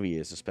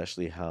 areas,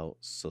 especially how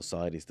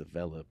societies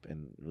develop,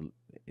 and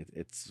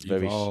it's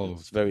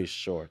Evolved, very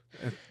short.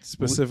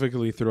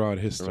 specifically throughout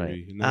Right.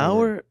 history. Never.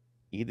 Our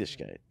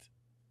Yiddishkeit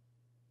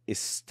is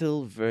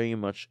still very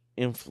much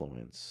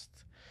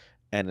influenced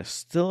and is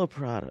still a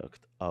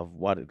product of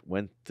what it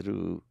went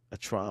through a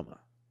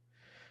trauma.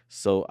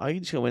 So our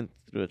Yiddishkeit went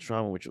through a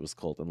trauma which was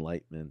called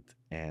enlightenment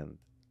and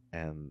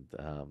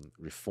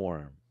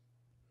reform,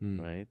 Mm.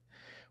 right?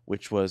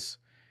 Which was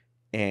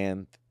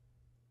and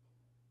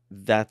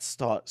that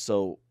start.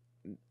 So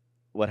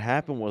what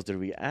happened was the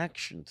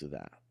reaction to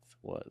that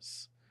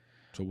was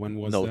So when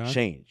was no that?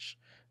 change.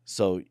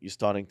 So you're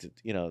starting to,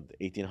 the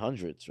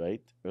 1800s,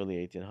 right? Early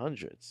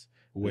 1800s.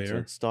 That's when Where?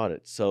 it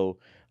started. So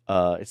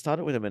it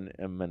started with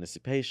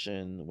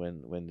emancipation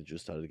when the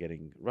Jews started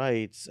getting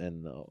rights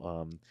and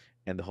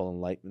the whole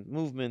Enlightenment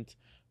movement.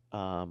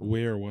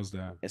 Where was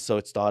that? And so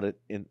it started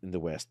in the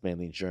West,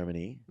 mainly in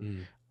Germany,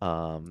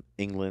 Mm.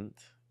 England.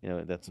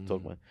 That's what I'm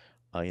talking Mm.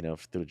 about.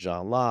 Through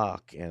John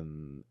Locke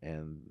and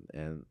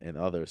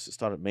others. It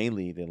started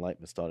mainly the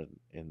Enlightenment started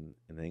in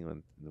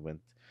England and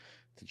went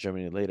to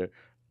Germany later,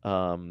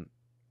 um,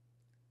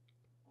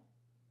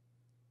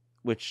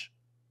 which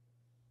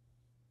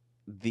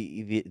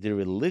the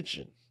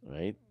religion,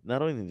 right?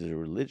 Not only the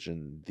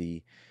religion,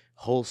 the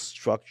whole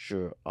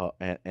structure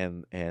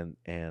and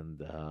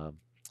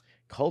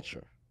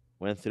culture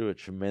went through a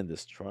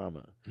tremendous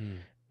trauma, Mm.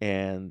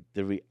 and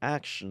the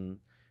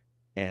reaction,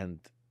 and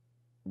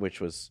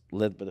which was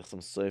led by the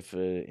Chassam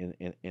Sofer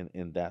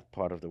in that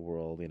part of the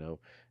world,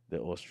 the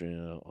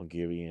Austrian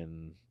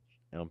Hungarian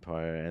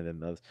Empire, and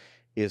then others,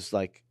 is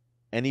like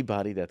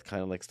anybody that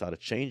kind of like started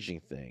changing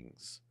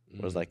things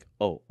Where it's like,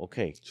 oh,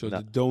 okay. So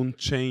the don't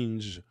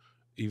change,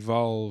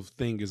 evolve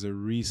thing is a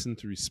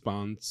recent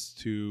response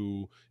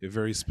to a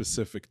very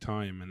specific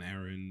time and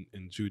era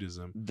in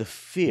Judaism. The Where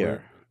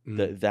fear,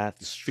 that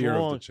the fear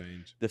of the strong,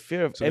 change. the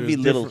fear of So every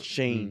there's little different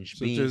change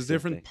so being there's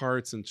different something.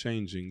 parts in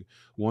changing.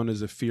 One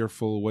is a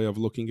fearful way of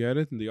looking at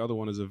it, and the other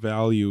one is a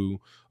value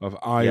of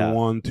I Yeah.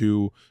 want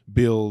to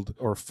build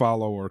or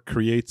follow or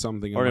create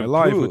something in Or my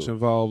life which improve.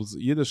 involves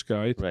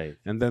Yiddishkeit. Right.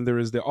 And then there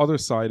is the other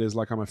side is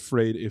like I'm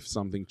afraid if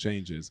something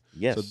changes.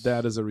 Yes. So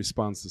that is a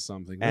response to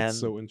something. That's And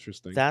so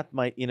interesting. that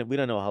might, we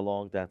don't know how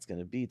long that's going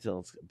to be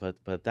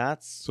but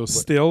that's So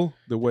still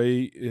the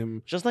way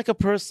just like a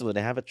person when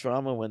they have a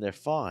trauma when they're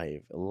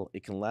 5,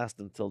 it can last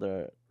until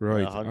they're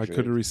right. 100. I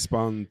could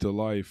respond to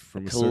life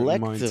from a certain mindset.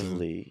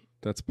 Collectively,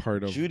 That's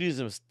part of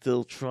Judaism is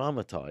still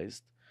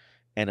traumatized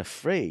and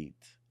afraid,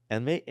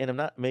 and I'm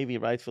not, maybe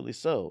rightfully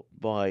so,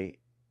 by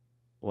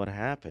what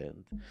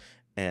happened,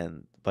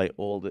 and by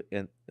all the,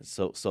 and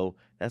so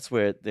that's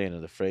where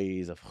the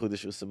phrase of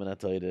Chudash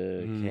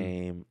Usamanatoida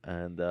came,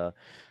 and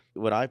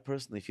what I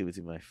personally feel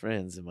between my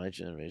friends in my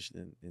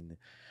generation, in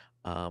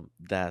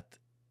that,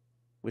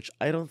 which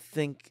I don't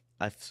think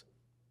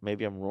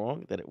maybe I'm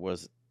wrong that it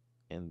was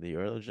in the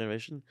earlier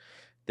generation,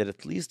 that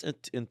at least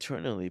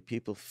internally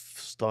people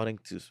starting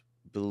to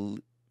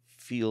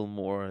feel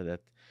more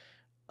that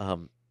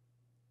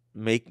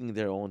making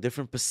their own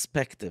different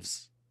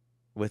perspectives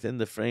within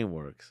the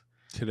frameworks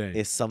today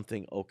is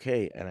something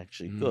okay and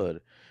actually good,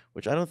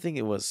 which I don't think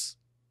it was,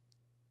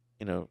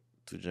 a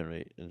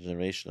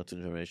generation or 2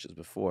 generations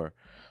before.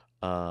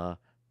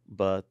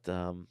 But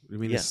I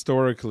mean,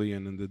 historically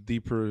and in the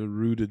deeper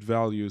rooted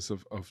values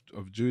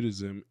of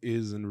Judaism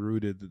is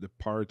enrooted the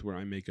part where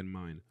I make in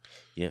mind.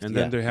 And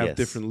then they have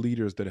different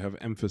leaders that have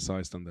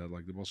emphasized on that,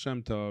 like the Baal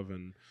Shem Tov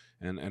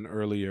and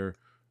earlier.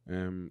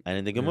 And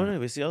in the Gemara,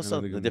 we see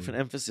also the different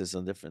emphasis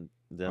on different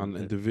on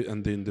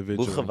the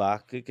individual. At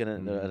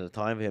the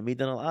time,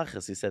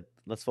 he said,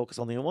 let's focus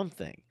only on one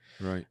thing.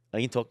 Right. Are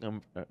you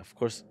talking? Of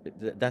course,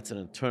 that's an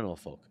internal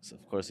focus.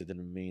 Of course, it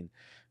didn't mean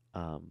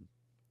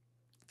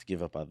to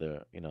give up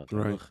other,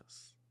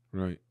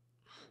 Right.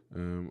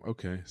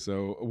 Okay.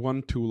 So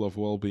one tool of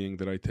well-being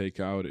that I take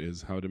out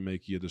is how to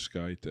make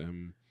Yiddishkeit,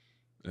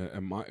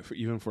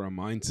 even for a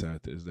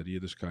mindset, is that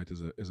Yiddishkeit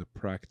is a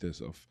practice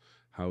of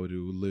how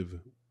to live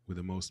with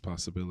the most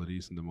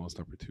possibilities and the most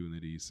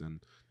opportunities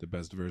and the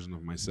best version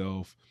of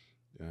myself,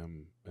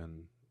 and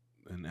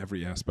in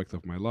every aspect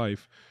of my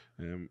life.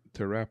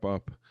 To wrap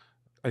up,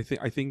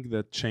 I think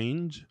that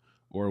change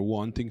or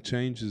wanting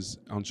change is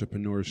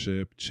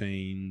entrepreneurship.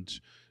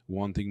 Change,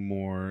 wanting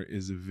more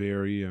is a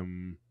very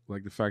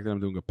like the fact that I'm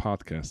doing a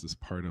podcast is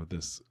part of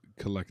this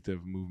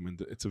collective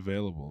movement. It's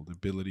available, the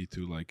ability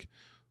to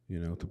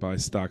to buy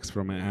stocks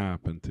from an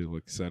app and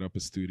to set up a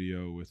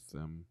studio with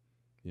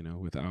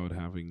without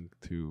having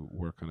to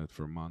work on it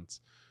for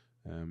months.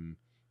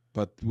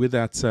 But with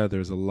that said,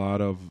 there's a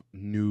lot of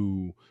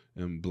new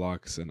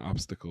blocks and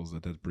obstacles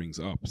that brings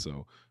up.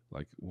 So,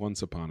 like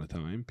once upon a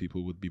time,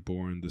 people would be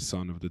born the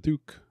son of the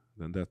duke.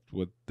 Then that's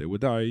what they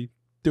would die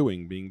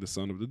doing, being the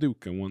son of the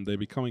duke, and one day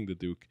becoming the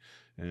duke.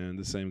 And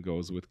the same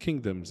goes with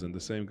kingdoms, and the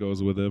same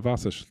goes with the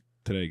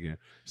Wasserträger.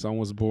 Someone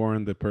was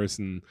born, the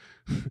person,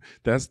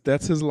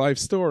 that's his life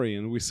story,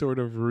 and we sort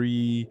of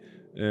we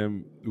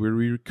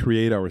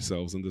recreate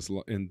ourselves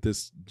in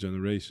this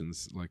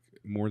generations, like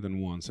more than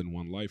once in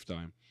one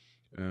lifetime,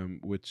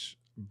 which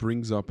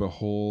brings up a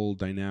whole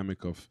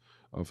dynamic of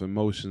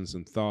emotions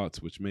and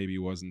thoughts, which maybe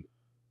wasn't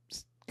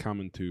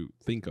common to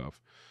think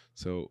of.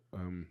 So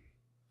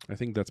I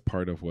think that's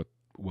part of what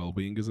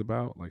well-being is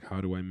about. Like, how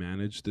do I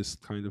manage this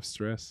kind of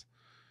stress?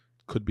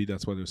 Could be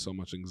that's why there's so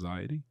much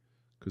anxiety,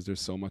 because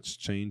there's so much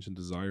change and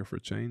desire for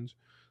change,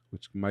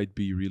 which might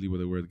be really what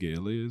the word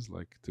Ge'ela is,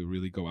 like to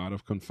really go out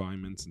of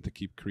confinements and to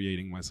keep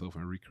creating myself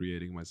and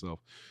recreating myself.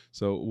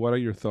 So what are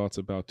your thoughts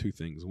about two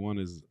things? One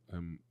is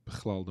the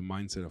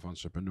mindset of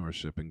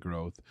entrepreneurship and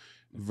growth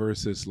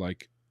versus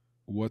like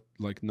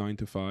 9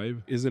 to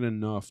 5. Is it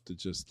enough to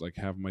just like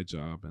have my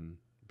job and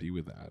be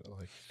with that?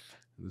 Like,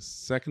 the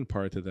second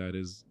part to that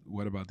is,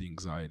 what about the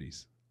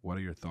anxieties? What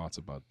are your thoughts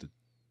about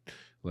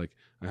like,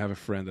 I have a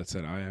friend that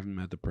said, I haven't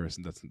met the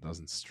person that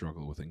doesn't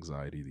struggle with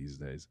anxiety these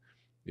days.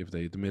 If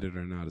they admit it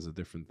or not is a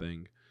different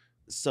thing.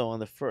 So on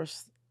the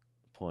first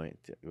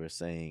point, you were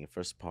saying,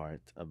 first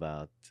part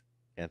about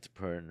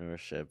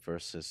entrepreneurship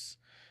versus,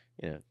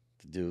 the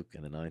Duke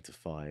and the 9 to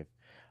 5.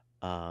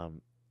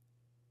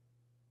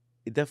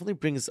 It definitely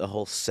brings a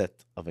whole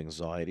set of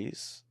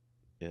anxieties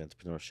in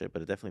entrepreneurship,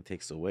 but it definitely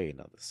takes away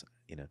another side.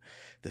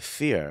 The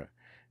fear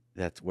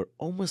that we're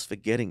almost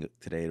forgetting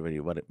today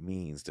already what it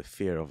means, the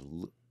fear of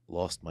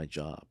lost my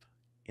job.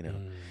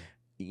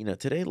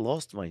 Today,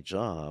 lost my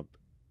job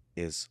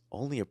is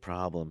only a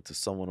problem to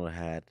someone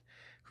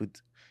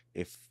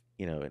if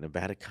in a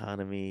bad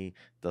economy,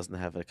 doesn't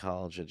have a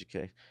college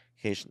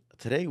education.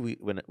 Today,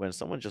 when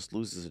someone just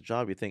loses a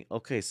job, you think,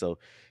 okay, so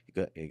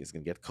he's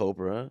going to get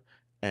Cobra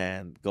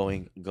and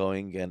going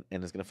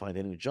and is going to find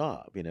a new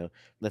job.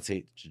 Let's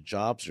say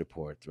jobs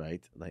report,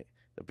 right? Like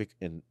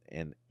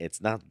and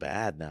it's not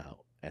bad now,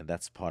 and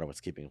that's part of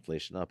what's keeping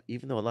inflation up.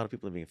 Even though a lot of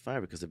people are being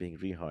fired because they're being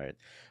rehired,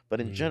 but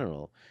in Mm.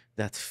 general,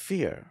 that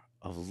fear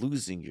of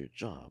losing your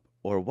job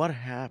or what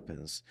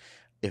happens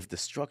if the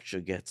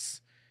structure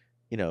gets,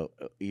 and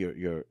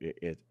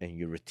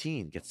your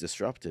routine gets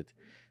disrupted.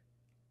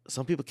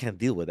 Some people can't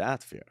deal with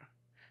that fear.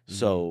 Mm.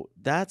 So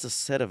that's a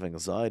set of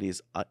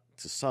anxieties,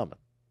 to some, at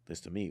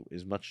least to me,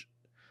 is much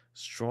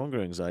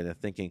stronger anxiety than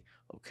thinking,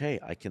 okay,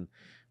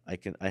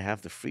 I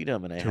have the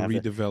freedom and I To have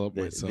redevelop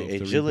the myself, to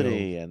rebuild.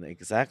 agility and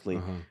exactly.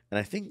 Uh-huh. And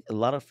I think a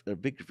lot of a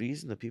big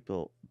reason that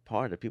people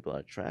are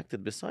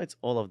attracted, besides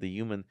all of the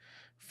human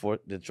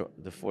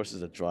the forces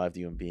that drive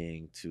the human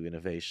being to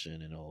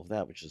innovation and all of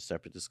that, which is a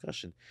separate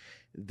discussion,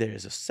 there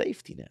is a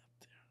safety net.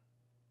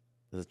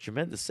 There's a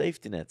tremendous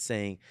safety net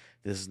saying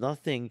there's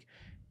nothing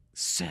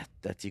set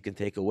that you can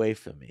take away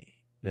from me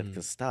that Mm.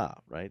 can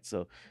stop, right?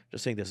 So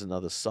just saying there's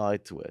another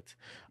side to it.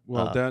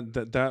 Well, Uh,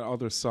 that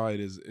other side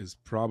is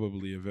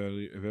probably a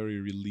very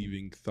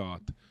relieving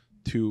thought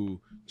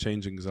to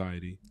change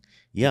anxiety, to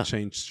yeah,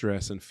 change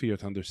stress and fear,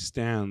 to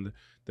understand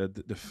that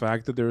the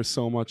fact that there is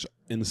so much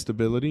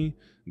instability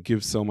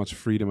gives so much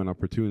freedom and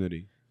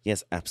opportunity.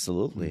 yes, Mm.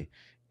 absolutely.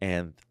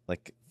 And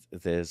like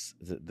there's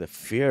the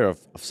fear of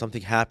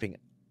something happening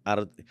out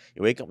of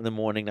you wake up in the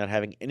morning not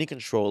having any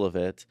control of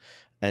it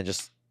and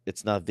just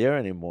it's not there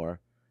anymore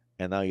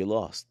and now you're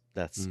lost.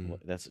 Mm.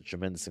 That's a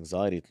tremendous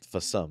anxiety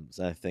for some.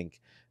 So I think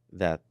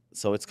that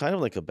so it's kind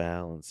of like a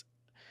balance.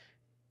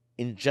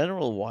 In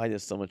general, why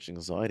there's so much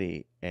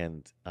anxiety,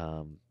 and I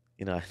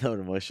know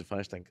that Moshe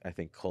Feinstein, I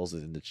think, calls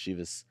it in the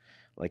Chivas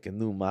like a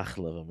new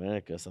machl of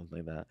America, something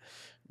like that.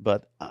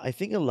 But I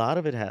think a lot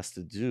of it has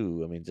to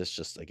do. I mean,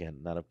 just again,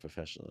 not a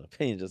professional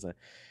opinion, just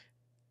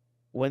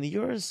when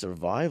you're in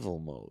survival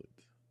mode,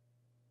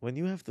 when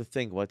you have to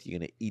think what you're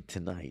gonna eat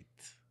tonight,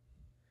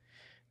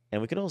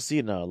 and we can all see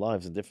it in our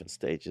lives in different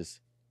stages.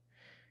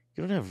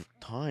 You don't have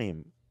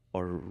time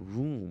or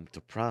room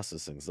to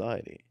process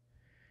anxiety.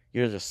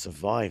 You're just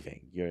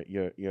surviving. You're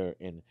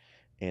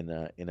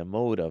in a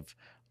mode of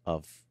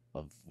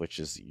which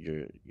is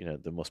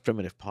the most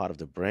primitive part of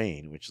the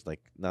brain, which is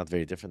like not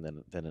very different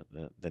than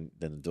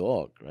a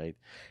dog, right?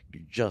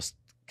 You're just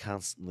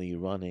constantly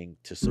running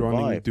to Running,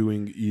 survive,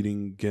 doing,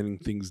 eating, getting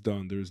things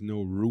done. There's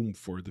no room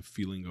for the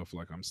feeling of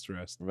like I'm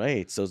stressed.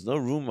 right? So there's no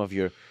room of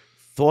your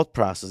thought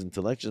process,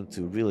 intellection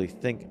to really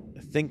think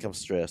I'm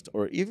stressed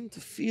or even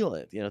to feel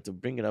it, to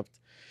bring it up.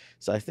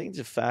 So I think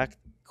the fact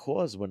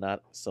cause we're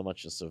not so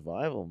much in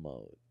survival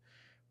mode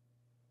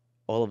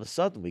all of a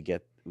sudden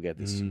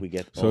Mm. we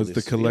get So all it's the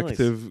these feelings.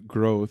 collective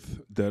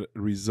growth that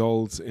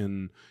results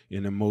in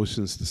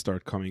emotions to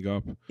start coming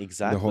up, and the whole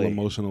Exactly.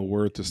 emotional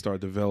word to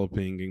start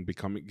developing and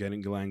becoming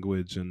getting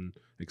language and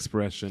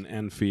expression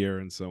and fear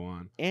and so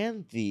on.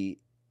 And the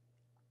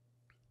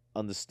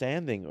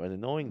understanding or the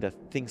knowing that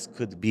things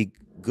could be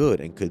good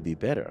and could be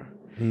better.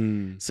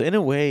 Hmm. So in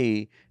a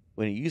way,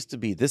 when it used to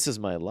be this is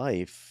my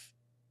life,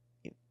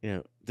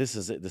 this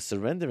is it. The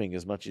surrendering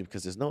is much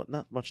because there's not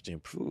much to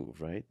improve,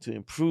 right? To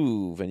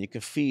improve and you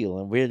can feel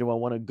and where do I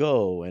want to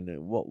go and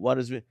what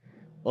is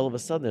all of a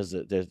sudden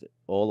there's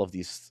all of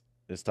these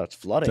it starts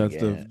flooding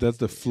and That's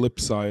the flip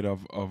side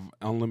of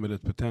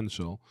unlimited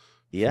potential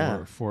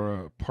yeah. for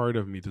a part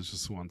of me that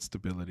just wants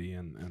stability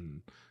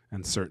and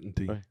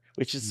certainty. Right.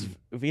 Which is,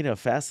 Mm.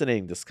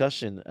 fascinating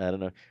discussion. I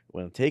don't know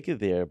when to take it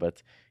there,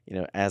 but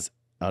as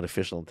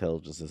artificial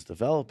intelligence is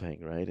developing,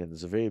 right, and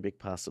there's a very big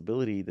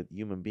possibility that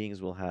human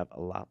beings will have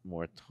a lot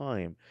more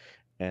time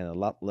and a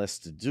lot less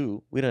to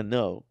do. We don't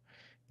know,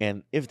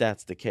 and if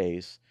that's the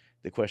case,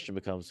 the question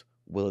becomes: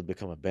 will it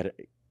become a better,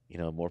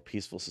 more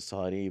peaceful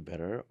society,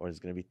 better, or is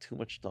it going to be too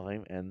much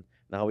time, and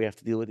now we have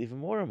to deal with even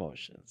more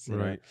emotions.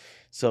 Right.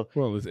 So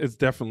Well, it's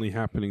definitely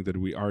happening that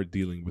we are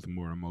dealing with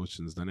more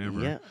emotions than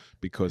ever yeah,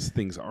 because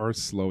things are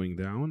slowing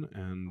down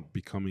and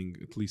becoming,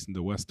 at least in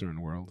the Western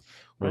world,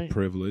 we're right.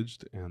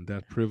 privileged. And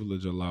that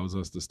privilege allows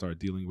us to start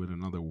dealing with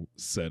another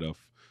set of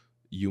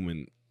human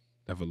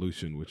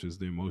evolution, which is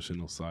the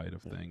emotional side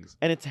of Yeah. things.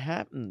 And it's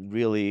happened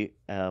really.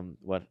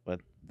 What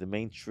the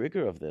main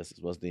trigger of this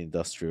was the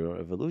industrial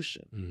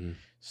revolution. Hmm.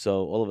 So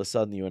all of a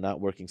sudden, you are not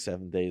working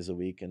 7 days a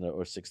week,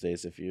 or 6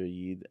 days if you're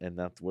Yid, and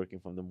not working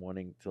from the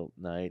morning till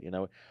night.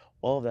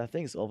 All of that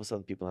things. All of a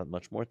sudden, people had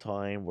much more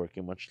time,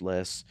 working much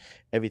less.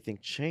 Everything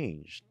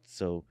changed.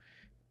 So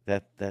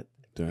that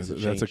is a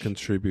That's a change.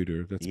 contributor.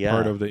 That's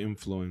part Yeah, of the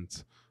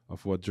influence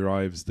of what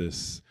drives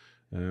this.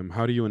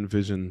 How do you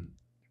envision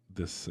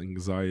this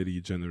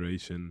anxiety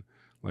generation?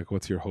 Like,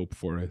 what's your hope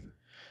for it?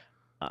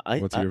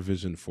 What's I your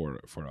vision for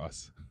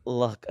us?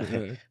 look.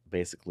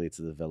 Basically, it's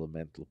a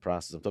developmental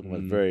process. I'm talking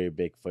about Mm. very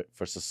big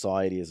for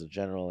society as a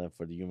general and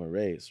for the human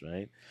race,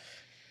 right?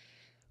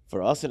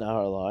 For us in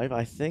our life,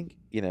 I think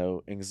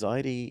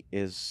anxiety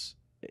is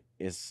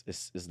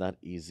not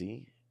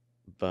easy,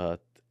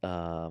 but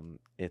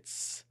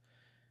it's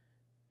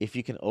if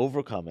you can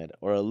overcome it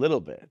or a little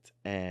bit,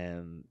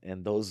 and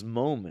those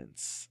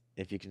moments,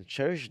 if you can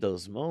cherish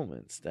those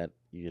moments that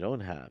you don't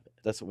have,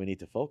 that's what we need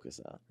to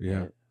focus on, Yeah.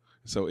 right?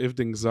 So if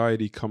the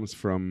anxiety comes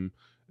from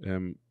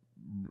um,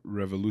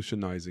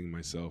 revolutionizing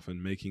myself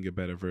and making a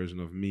better version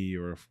of me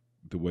or of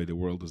the way the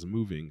world is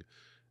moving.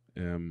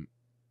 And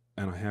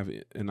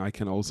I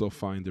can also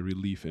find the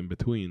relief in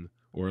between,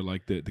 or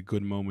like the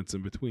good moments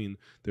in between.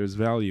 There's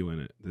value in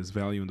it. There's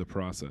value in the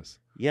process.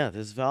 Yeah,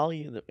 there's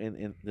value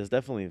in there's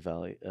definitely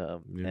value.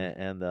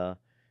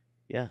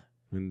 Yeah.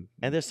 And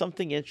there's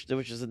something interesting,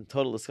 which is in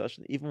total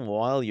discussion, even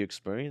while you're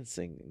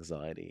experiencing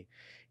anxiety.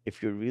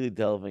 If you're really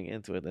delving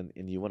into it and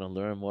you want to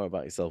learn more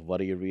about yourself,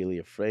 what are you really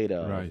afraid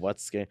of? Right.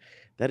 What's scary?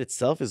 That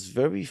itself is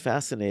very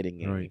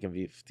fascinating. And Right. it can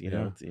be,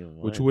 Yeah. to your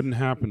which mind. wouldn't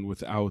happen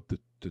without the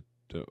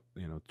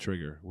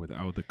trigger,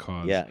 without the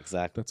cause. Yeah,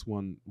 exactly. That's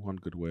one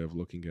good way of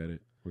looking at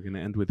it. We're going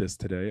to end with this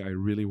today. I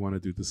really want to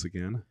do this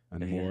again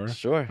and more.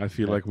 Sure. I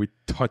feel like we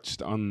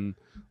touched on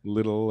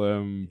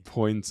little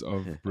points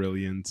of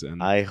brilliance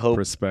and I hope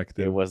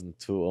perspective. it wasn't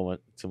too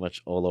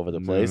much all over the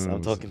place. No,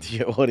 I'm talking to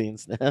your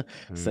audience now,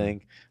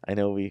 saying I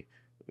know it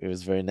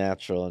was very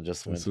natural and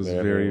just this went was wherever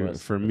it very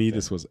was. for me.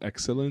 This was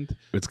excellent.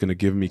 It's going to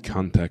give me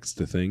context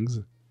to things,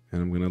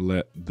 and I'm going to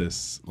let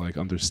this like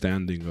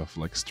understanding of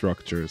like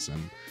structures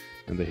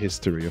and the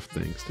history of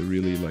things to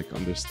really like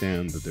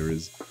understand that there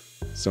is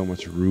so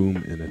much room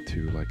in it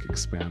to like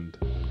expand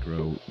and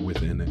grow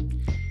within it.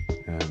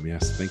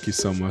 Yes, thank you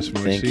so much,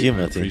 Moshe. Thank you,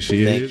 Motty. I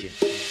appreciate it.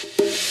 Thank you.